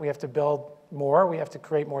market. We have to build more. We have to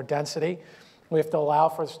create more density. We have to allow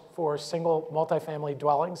for single multifamily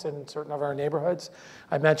dwellings in certain of our neighborhoods.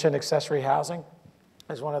 I mentioned accessory housing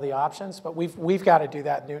as one of the options, but we've got to do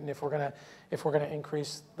that, Newton, if we're going to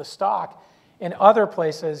increase the stock. In other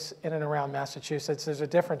places in and around Massachusetts, there's a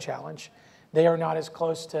different challenge. They are not as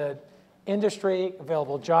close to industry,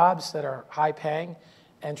 available jobs that are high paying,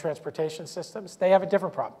 and transportation systems. They have a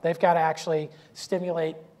different problem. They've got to actually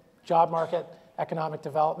stimulate job market, economic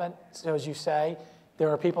development. So as you say, there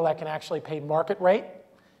are people that can actually pay market rate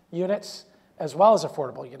units as well as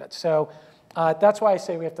affordable units. So that's why I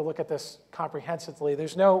say we have to look at this comprehensively.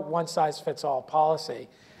 There's no one-size-fits-all policy.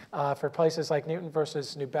 For places like Newton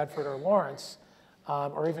versus New Bedford or Lawrence,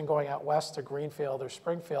 or even going out west to Greenfield or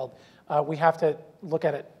Springfield, we have to look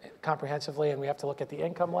at it comprehensively, and we have to look at the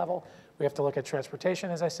income level. We have to look at transportation,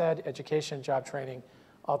 as I said, education, job training,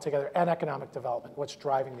 altogether, and economic development, what's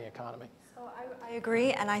driving the economy. I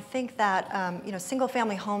agree, and I think that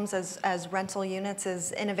single-family homes as rental units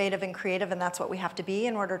is innovative and creative, and that's what we have to be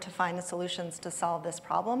in order to find the solutions to solve this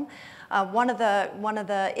problem. One of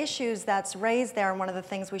the issues that's raised there, and one of the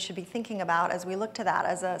things we should be thinking about as we look to that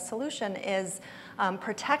as a solution, is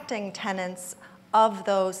protecting tenants of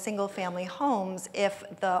those single-family homes if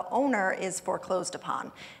the owner is foreclosed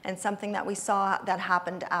upon. And something that we saw that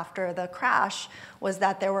happened after the crash was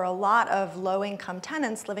that there were a lot of low-income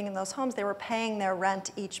tenants living in those homes. They were paying their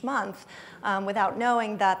rent each month without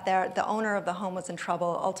knowing that the owner of the home was in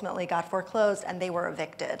trouble, ultimately got foreclosed, and they were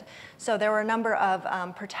evicted. So there were a number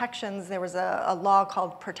of protections. There was a law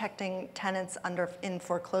called Protecting Tenants in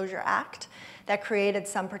Foreclosure Act that created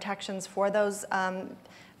some protections for those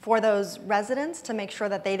residents to make sure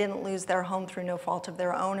that they didn't lose their home through no fault of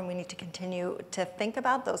their own, and we need to continue to think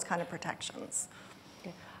about those kind of protections.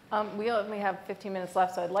 Okay. We only have 15 minutes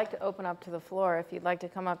left, so I'd like to open up to the floor. If you'd like to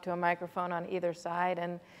come up to a microphone on either side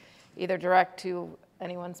and either direct to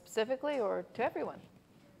anyone specifically or to everyone.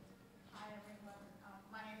 Hi, everyone.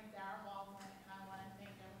 My name is Dara Baldwin, and I want to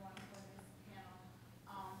thank everyone for this panel.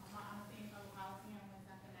 I'm a senior fellow housing analyst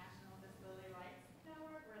at the National Disability Rights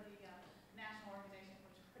Network, or the National Organization for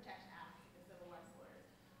Protection Advocacy of Civil Rights Lawyers.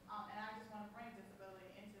 And I just want to bring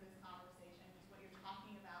disability into this conversation, because what you're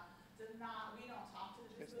talking about we don't talk to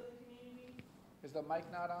the disability community. Is the mic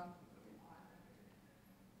not on?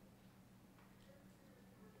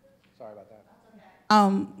 Sorry about that.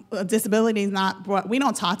 disability is not brought, we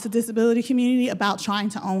don't talk to disability community about trying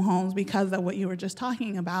to own homes because of what you were just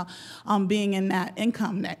talking about, being in that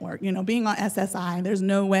income network. You know, being on SSI, there's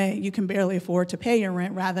no way you can barely afford to pay your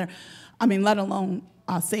rent, let alone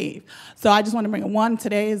save. So I just want to bring it. One,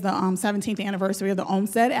 today is the 17th anniversary of the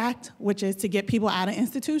Olmstead Act, which is to get people out of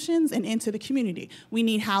institutions and into the community. We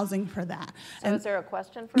need housing for that. So and is there a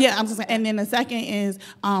question for Yeah, I'm just saying. And then the second is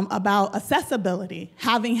about accessibility,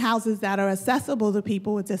 having houses that are accessible to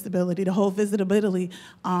people with disability, the whole visitability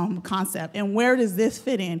concept. And where does this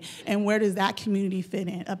fit in? And where does that community fit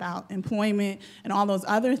in about employment and all those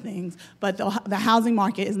other things? But the housing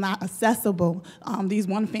market is not accessible. These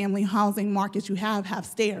one-family housing markets you have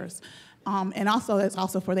stairs. And also, it's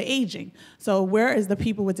also for the aging. So where is the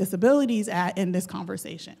people with disabilities at in this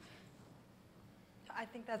conversation? I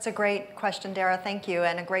think that's a great question, Dara. Thank you,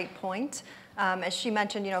 and a great point. As she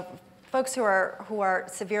mentioned, you know, folks who are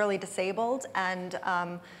severely disabled and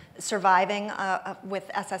surviving with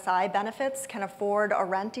SSI benefits can afford a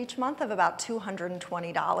rent each month of about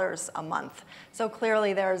 $220 a month. So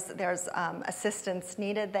clearly, there's assistance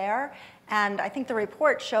needed there. And I think the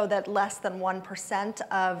report showed that less than 1%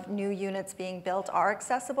 of new units being built are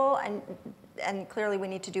accessible, and clearly we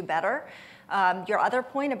need to do better. Your other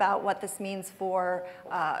point about what this means for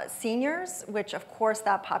seniors, which of course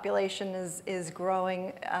that population is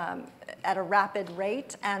growing at a rapid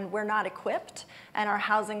rate, and we're not equipped, and our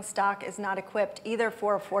housing stock is not equipped either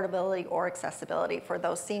for affordability or accessibility for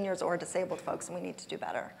those seniors or disabled folks, and we need to do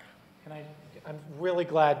better. I'm really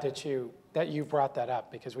glad that you brought that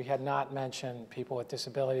up, because we had not mentioned people with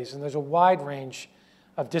disabilities, and there's a wide range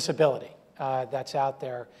of disability that's out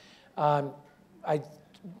there. I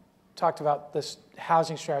talked about this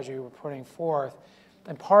housing strategy we're putting forth,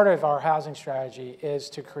 and part of our housing strategy is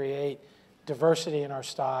to create diversity in our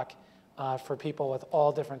stock for people with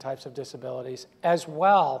all different types of disabilities, as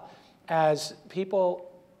well as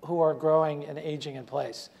people who are growing and aging in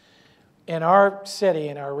place. In our city,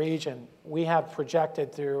 in our region, we have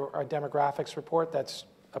projected through our demographics report that's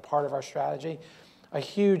a part of our strategy, a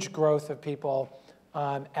huge growth of people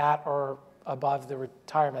at or above the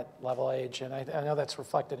retirement level age. And I know that's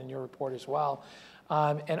reflected in your report as well.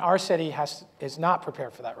 And our city is not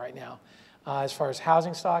prepared for that right now as far as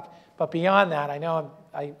housing stock. But beyond that, I know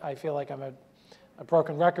I feel like I'm a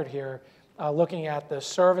broken record here, looking at the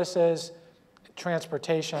services,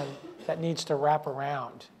 transportation that needs to wrap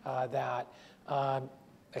around that.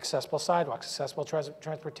 Accessible sidewalks, accessible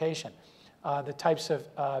transportation, the types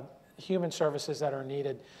of human services that are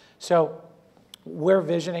needed. So we're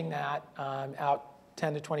visioning that out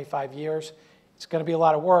 10 to 25 years. It's going to be a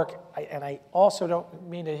lot of work, and I also don't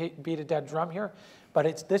mean to beat a dead drum here,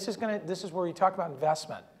 but this is where we talk about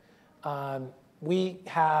investment. We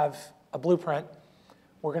have a blueprint.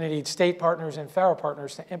 We're going to need state partners and federal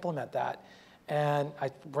partners to implement that. And I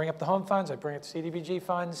bring up the home funds, I bring up the CDBG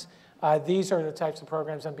funds. These are the types of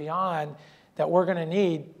programs and beyond that we're going to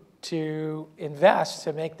need to invest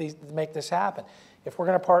to make this happen. If we're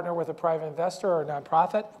going to partner with a private investor or a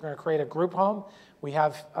nonprofit, we're going to create a group home. We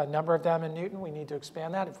have a number of them in Newton. We need to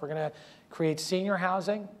expand that. If we're going to create senior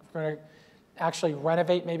housing, if we're going to actually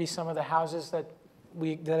renovate maybe some of the houses that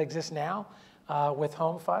exist now with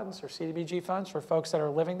home funds or CDBG funds for folks that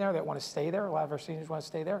are living there that want to stay there. A lot of our seniors want to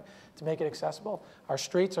stay there to make it accessible. Our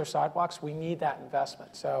streets, our sidewalks, we need that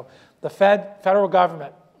investment. So the federal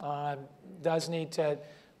government does need to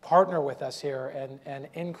partner with us here and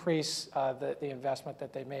increase the investment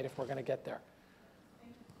that they made if we're going to get there.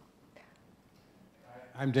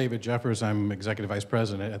 I'm David Jeffers. I'm Executive Vice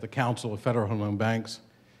President at the Council of Federal Home Loan Banks.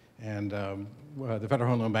 And the Federal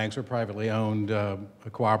Home Loan Banks are privately owned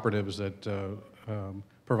cooperatives that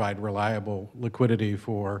provide reliable liquidity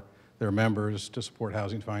for their members to support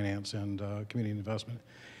housing finance and community investment.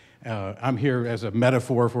 I'm here as a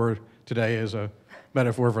metaphor for today, as a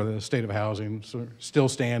metaphor for the state of housing, so still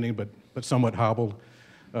standing but somewhat hobbled.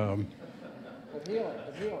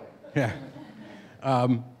 Yeah.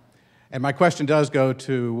 And my question does go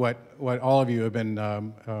to what all of you have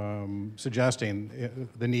been suggesting,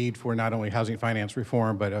 the need for not only housing finance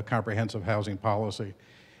reform, but a comprehensive housing policy.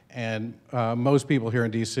 And most people here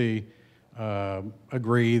in DC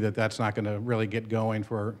agree that that's not going to really get going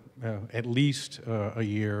for at least a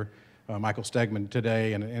year. Michael Stegman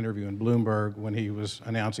today in an interview in Bloomberg when he was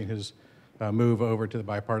announcing his move over to the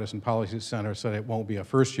Bipartisan Policy Center said it won't be a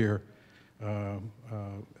first-year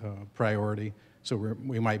priority. So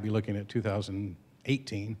we might be looking at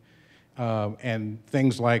 2018. And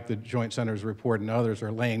things like the Joint Centers report and others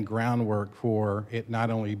are laying groundwork for it not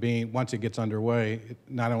only being, once it gets underway, it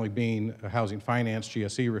not only being a housing finance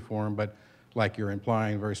GSE reform, but like you're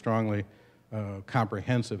implying very strongly,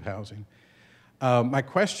 comprehensive housing. My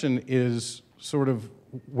question is sort of,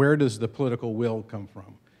 where does the political will come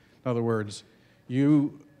from? In other words,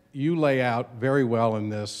 you lay out very well in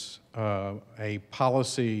this a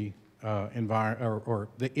policy environment, or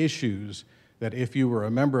the issues that if you were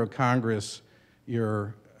a member of Congress,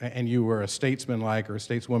 and you were a statesman-like or a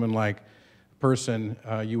stateswoman-like person,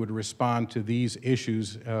 you would respond to these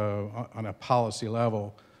issues on a policy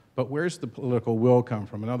level. But where's the political will come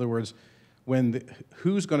from? In other words,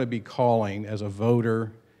 who's going to be calling as a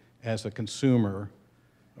voter, as a consumer,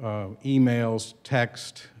 emails,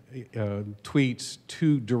 text, tweets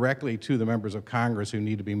directly to the members of Congress who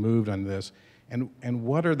need to be moved on this, and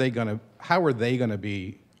what are they going to? How are they going to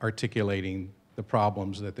be articulating the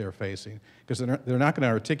problems that they're facing? Because they're not going to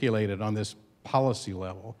articulate it on this policy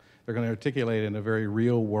level. They're going to articulate it in a very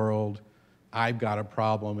real world. I've got a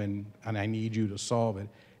problem and I need you to solve it.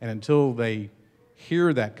 And until they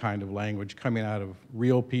hear that kind of language coming out of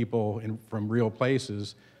real people from real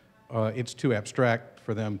places, it's too abstract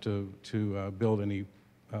for them to build any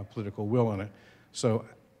political will in it. So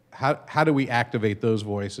how do we activate those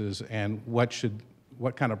voices, and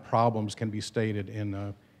what kind of problems can be stated in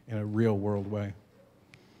a real world way?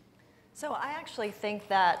 So I actually think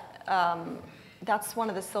that that's one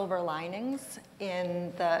of the silver linings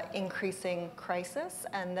in the increasing crisis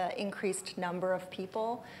and the increased number of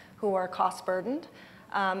people who are cost burdened.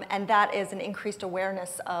 And that is an increased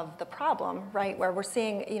awareness of the problem, right? Where we're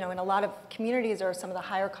seeing, in a lot of communities or some of the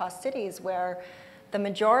higher cost cities where the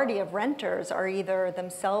majority of renters are either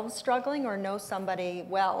themselves struggling or know somebody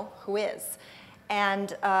well who is.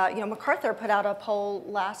 And MacArthur put out a poll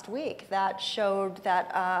last week that showed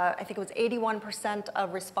that I think it was 81%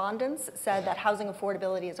 of respondents said that housing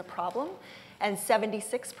affordability is a problem, and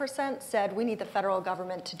 76% said we need the federal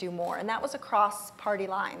government to do more. And that was across party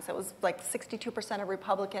lines. It was like 62% of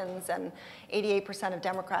Republicans and 88% of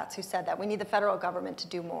Democrats who said that we need the federal government to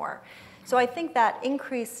do more. So I think that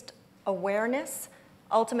increased awareness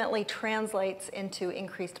ultimately translates into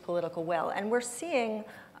increased political will. And we're seeing,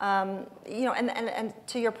 and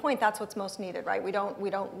to your point, that's what's most needed, right? We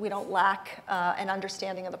don't lack an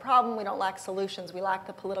understanding of the problem. We don't lack solutions. We lack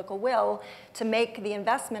the political will to make the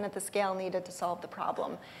investment at the scale needed to solve the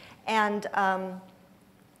problem. And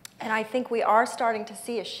I think we are starting to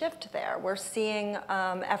see a shift there. We're seeing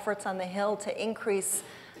efforts on the Hill to increase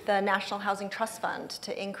the National Housing Trust Fund,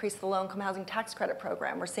 to increase the Low-Income Housing Tax Credit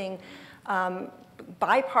Program. We're seeing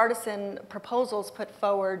bipartisan proposals put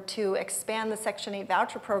forward to expand the Section 8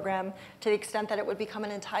 voucher program to the extent that it would become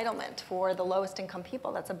an entitlement for the lowest income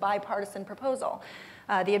people. That's a bipartisan proposal.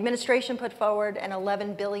 The administration put forward an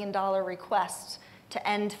 $11 billion request to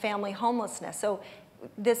end family homelessness. So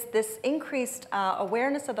this increased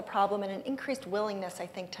awareness of the problem and an increased willingness, I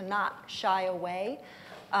think, to not shy away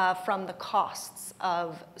from the costs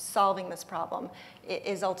of solving this problem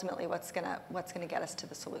is ultimately what's gonna get us to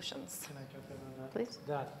the solutions. Can I jump in on that? Please.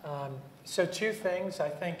 So two things. I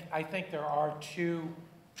think there are two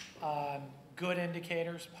good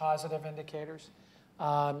indicators, positive indicators.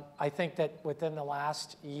 I think that within the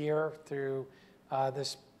last year through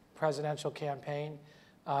this presidential campaign,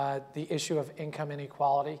 the issue of income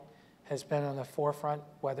inequality has been on the forefront,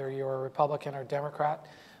 whether you're a Republican or Democrat.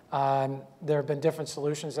 There have been different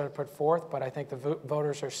solutions that are put forth, but I think the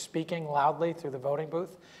voters are speaking loudly through the voting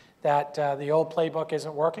booth that the old playbook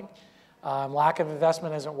isn't working. Lack of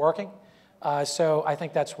investment isn't working. So I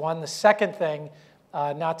think that's one. The second thing,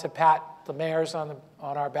 not to pat the mayors on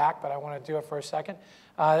our back, but I want to do it for a second.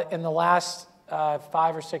 In the last 5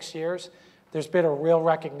 or 6 years, there's been a real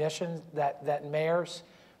recognition that mayors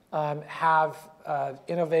have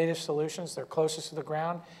innovative solutions. They're closest to the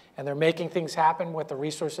ground, and they're making things happen with the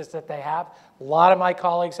resources that they have. A lot of my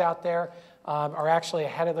colleagues out there are actually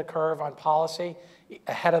ahead of the curve on policy,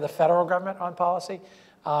 ahead of the federal government on policy,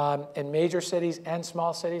 in major cities and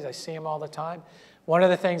small cities. I see them all the time. One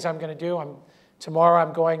of the things I'm going to do, tomorrow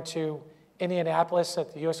I'm going to Indianapolis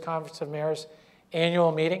at the U.S. Conference of Mayors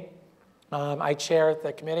annual meeting. I chair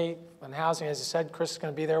the committee on housing. As I said, Chris is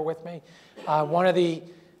going to be there with me. One of the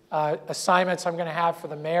assignments I'm going to have for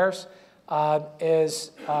the mayors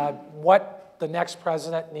is what the next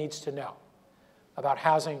president needs to know about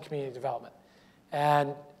housing and community development.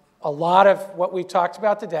 And a lot of what we talked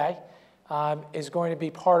about today is going to be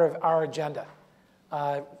part of our agenda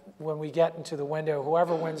when we get into the window.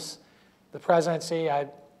 Whoever wins the presidency,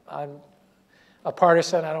 I'm a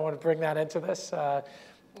partisan. I don't want to bring that into this.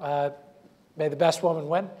 May the best woman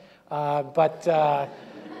win. But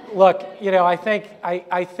look,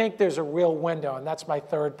 I think there's a real window, and that's my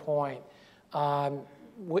third point.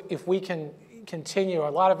 If we can, continue. A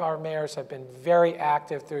lot of our mayors have been very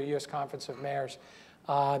active through U.S. Conference of Mayors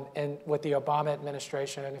and with the Obama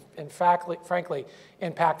administration, and in fact, frankly,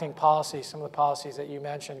 impacting policy, some of the policies that you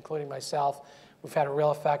mentioned, including myself. We've had a real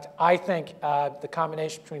effect. I think the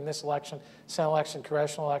combination between this election, Senate election,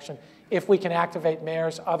 congressional election, if we can activate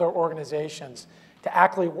mayors, other organizations to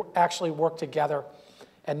actually work together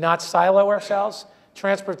and not silo ourselves,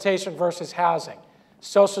 transportation versus housing,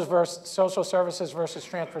 social services versus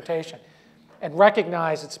transportation, and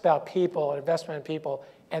recognize it's about people and investment in people,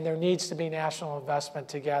 and there needs to be national investment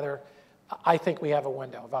together, I think we have a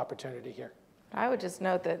window of opportunity here. I would just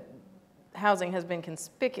note that housing has been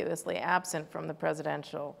conspicuously absent from the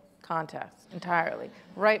presidential contest entirely,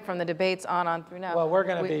 right from the debates on through now. Well, we're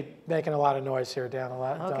going to be making a lot of noise here down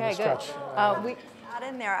the stretch. Good.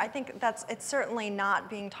 In there, I think it's certainly not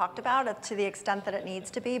being talked about to the extent that it needs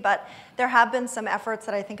to be, but there have been some efforts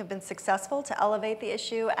that I think have been successful to elevate the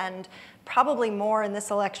issue, and probably more in this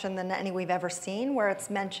election than any we've ever seen where it's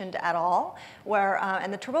mentioned at all,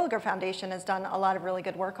 and the Terwilliger Foundation has done a lot of really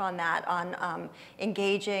good work on that, on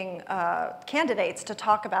engaging candidates to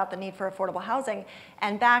talk about the need for affordable housing.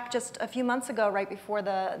 And back just a few months ago, right before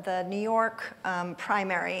the New York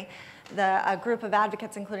primary, a group of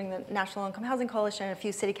advocates, including the National Income Housing Coalition and a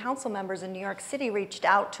few city council members in New York City, reached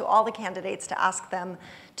out to all the candidates to ask them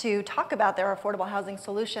to talk about their affordable housing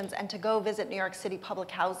solutions and to go visit New York City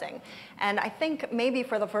public housing. And I think maybe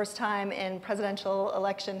for the first time in presidential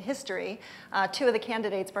election history, two of the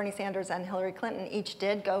candidates, Bernie Sanders and Hillary Clinton, each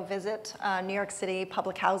did go visit New York City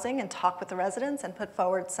public housing and talk with the residents and put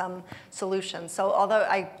forward some solutions. So although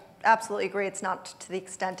I absolutely agree it's not to the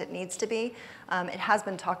extent it needs to be, it has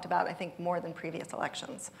been talked about, I think, more than previous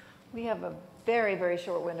elections. We have a very, very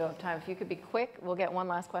short window of time. If you could be quick, we'll get one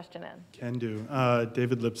last question in. Can do.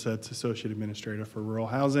 David Lipsetz, Associate Administrator for Rural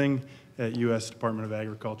Housing at U.S. Department of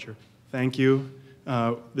Agriculture. Thank you.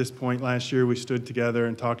 This point last year, we stood together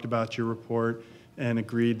and talked about your report and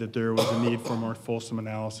agreed that there was a need for more fulsome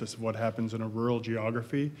analysis of what happens in a rural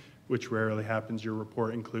geography, which rarely happens. Your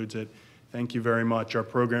report includes it. Thank you very much. Our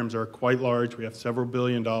programs are quite large. We have several $1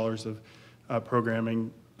 billion of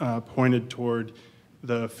programming pointed toward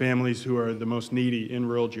the families who are the most needy in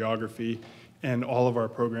rural geography, and all of our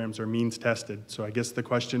programs are means tested. So I guess the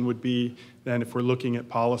question would be then, if we're looking at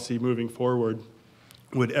policy moving forward,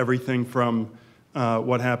 would everything from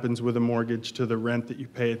what happens with a mortgage to the rent that you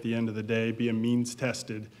pay at the end of the day be a means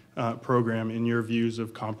tested program in your views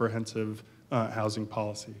of comprehensive housing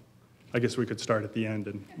policy? I guess we could start at the end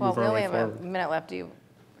and move our way forward. Well, we only have a minute left.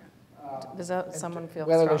 Does someone feel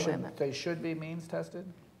whether strongly on that? they should be means tested?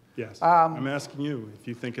 Yes. I'm asking you if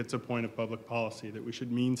you think it's a point of public policy that we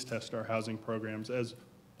should means test our housing programs, as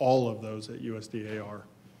all of those at USDA are.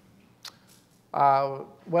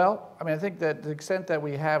 Well, I mean, I think that to the extent that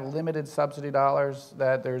we have limited subsidy dollars,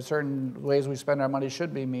 that there's certain ways we spend our money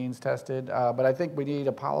should be means tested, but I think we need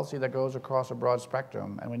a policy that goes across a broad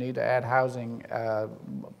spectrum, and we need to add housing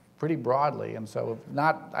pretty broadly. And so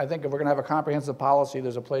I think if we're going to have a comprehensive policy,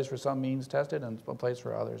 there's a place for some means tested and a place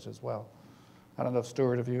for others as well. I don't know if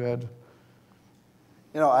Stuart, if you had.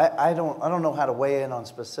 You know, I don't know how to weigh in on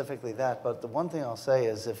specifically that, but the one thing I'll say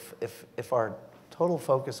is if our total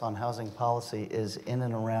focus on housing policy is in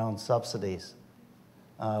and around subsidies,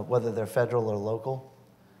 whether they're federal or local,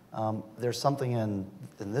 there's something in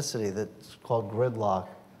this city that's called gridlock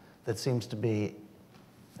that seems to be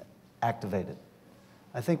activated.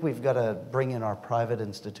 I think we've got to bring in our private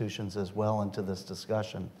institutions as well into this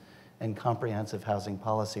discussion, and comprehensive housing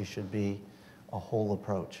policy should be a whole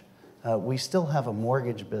approach. We still have a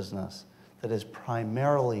mortgage business that is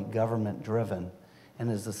primarily government-driven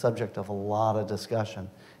and is the subject of a lot of discussion.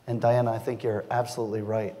 And Diane, I think you're absolutely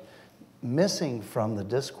right. Missing from the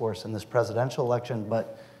discourse in this presidential election,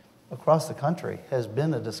 but across the country, has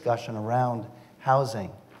been a discussion around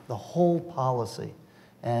housing, the whole policy,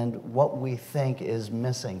 and what we think is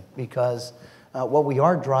missing. Because what we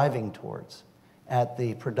are driving towards at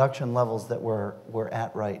the production levels that we're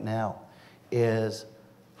at right now is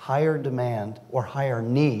higher demand or higher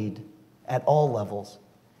need at all levels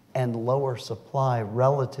and lower supply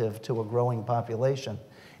relative to a growing population.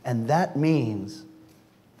 And that means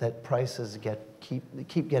that prices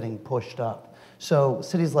keep getting pushed up. So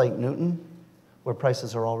cities like Newton, where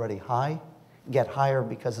prices are already high, get higher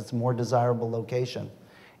because it's a more desirable location.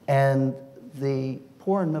 And the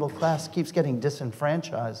poor and middle class keeps getting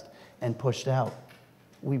disenfranchised and pushed out.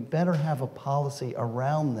 We better have a policy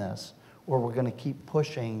around this, or we're going to keep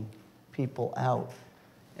pushing people out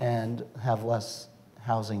and have less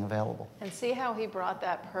housing available. And see how he brought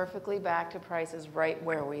that perfectly back to prices right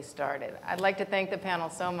where we started. I'd like to thank the panel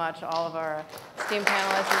so much, all of our esteemed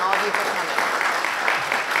panelists and all of you for coming.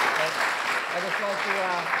 I'd just like to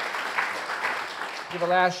give a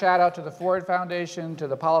last shout out to the Ford Foundation, to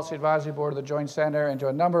the Policy Advisory Board of the Joint Center, and to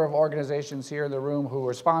a number of organizations here in the room who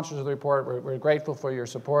were sponsors of the report. We're grateful for your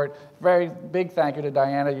support. Very big thank you to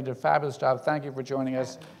Diana. You did a fabulous job. Thank you for joining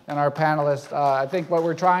us. And our panelists, I think what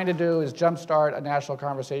we're trying to do is jumpstart a national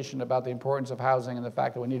conversation about the importance of housing and the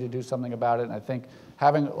fact that we need to do something about it. And I think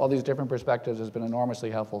having all these different perspectives has been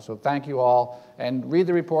enormously helpful. So thank you all. And read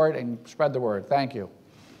the report and spread the word. Thank you.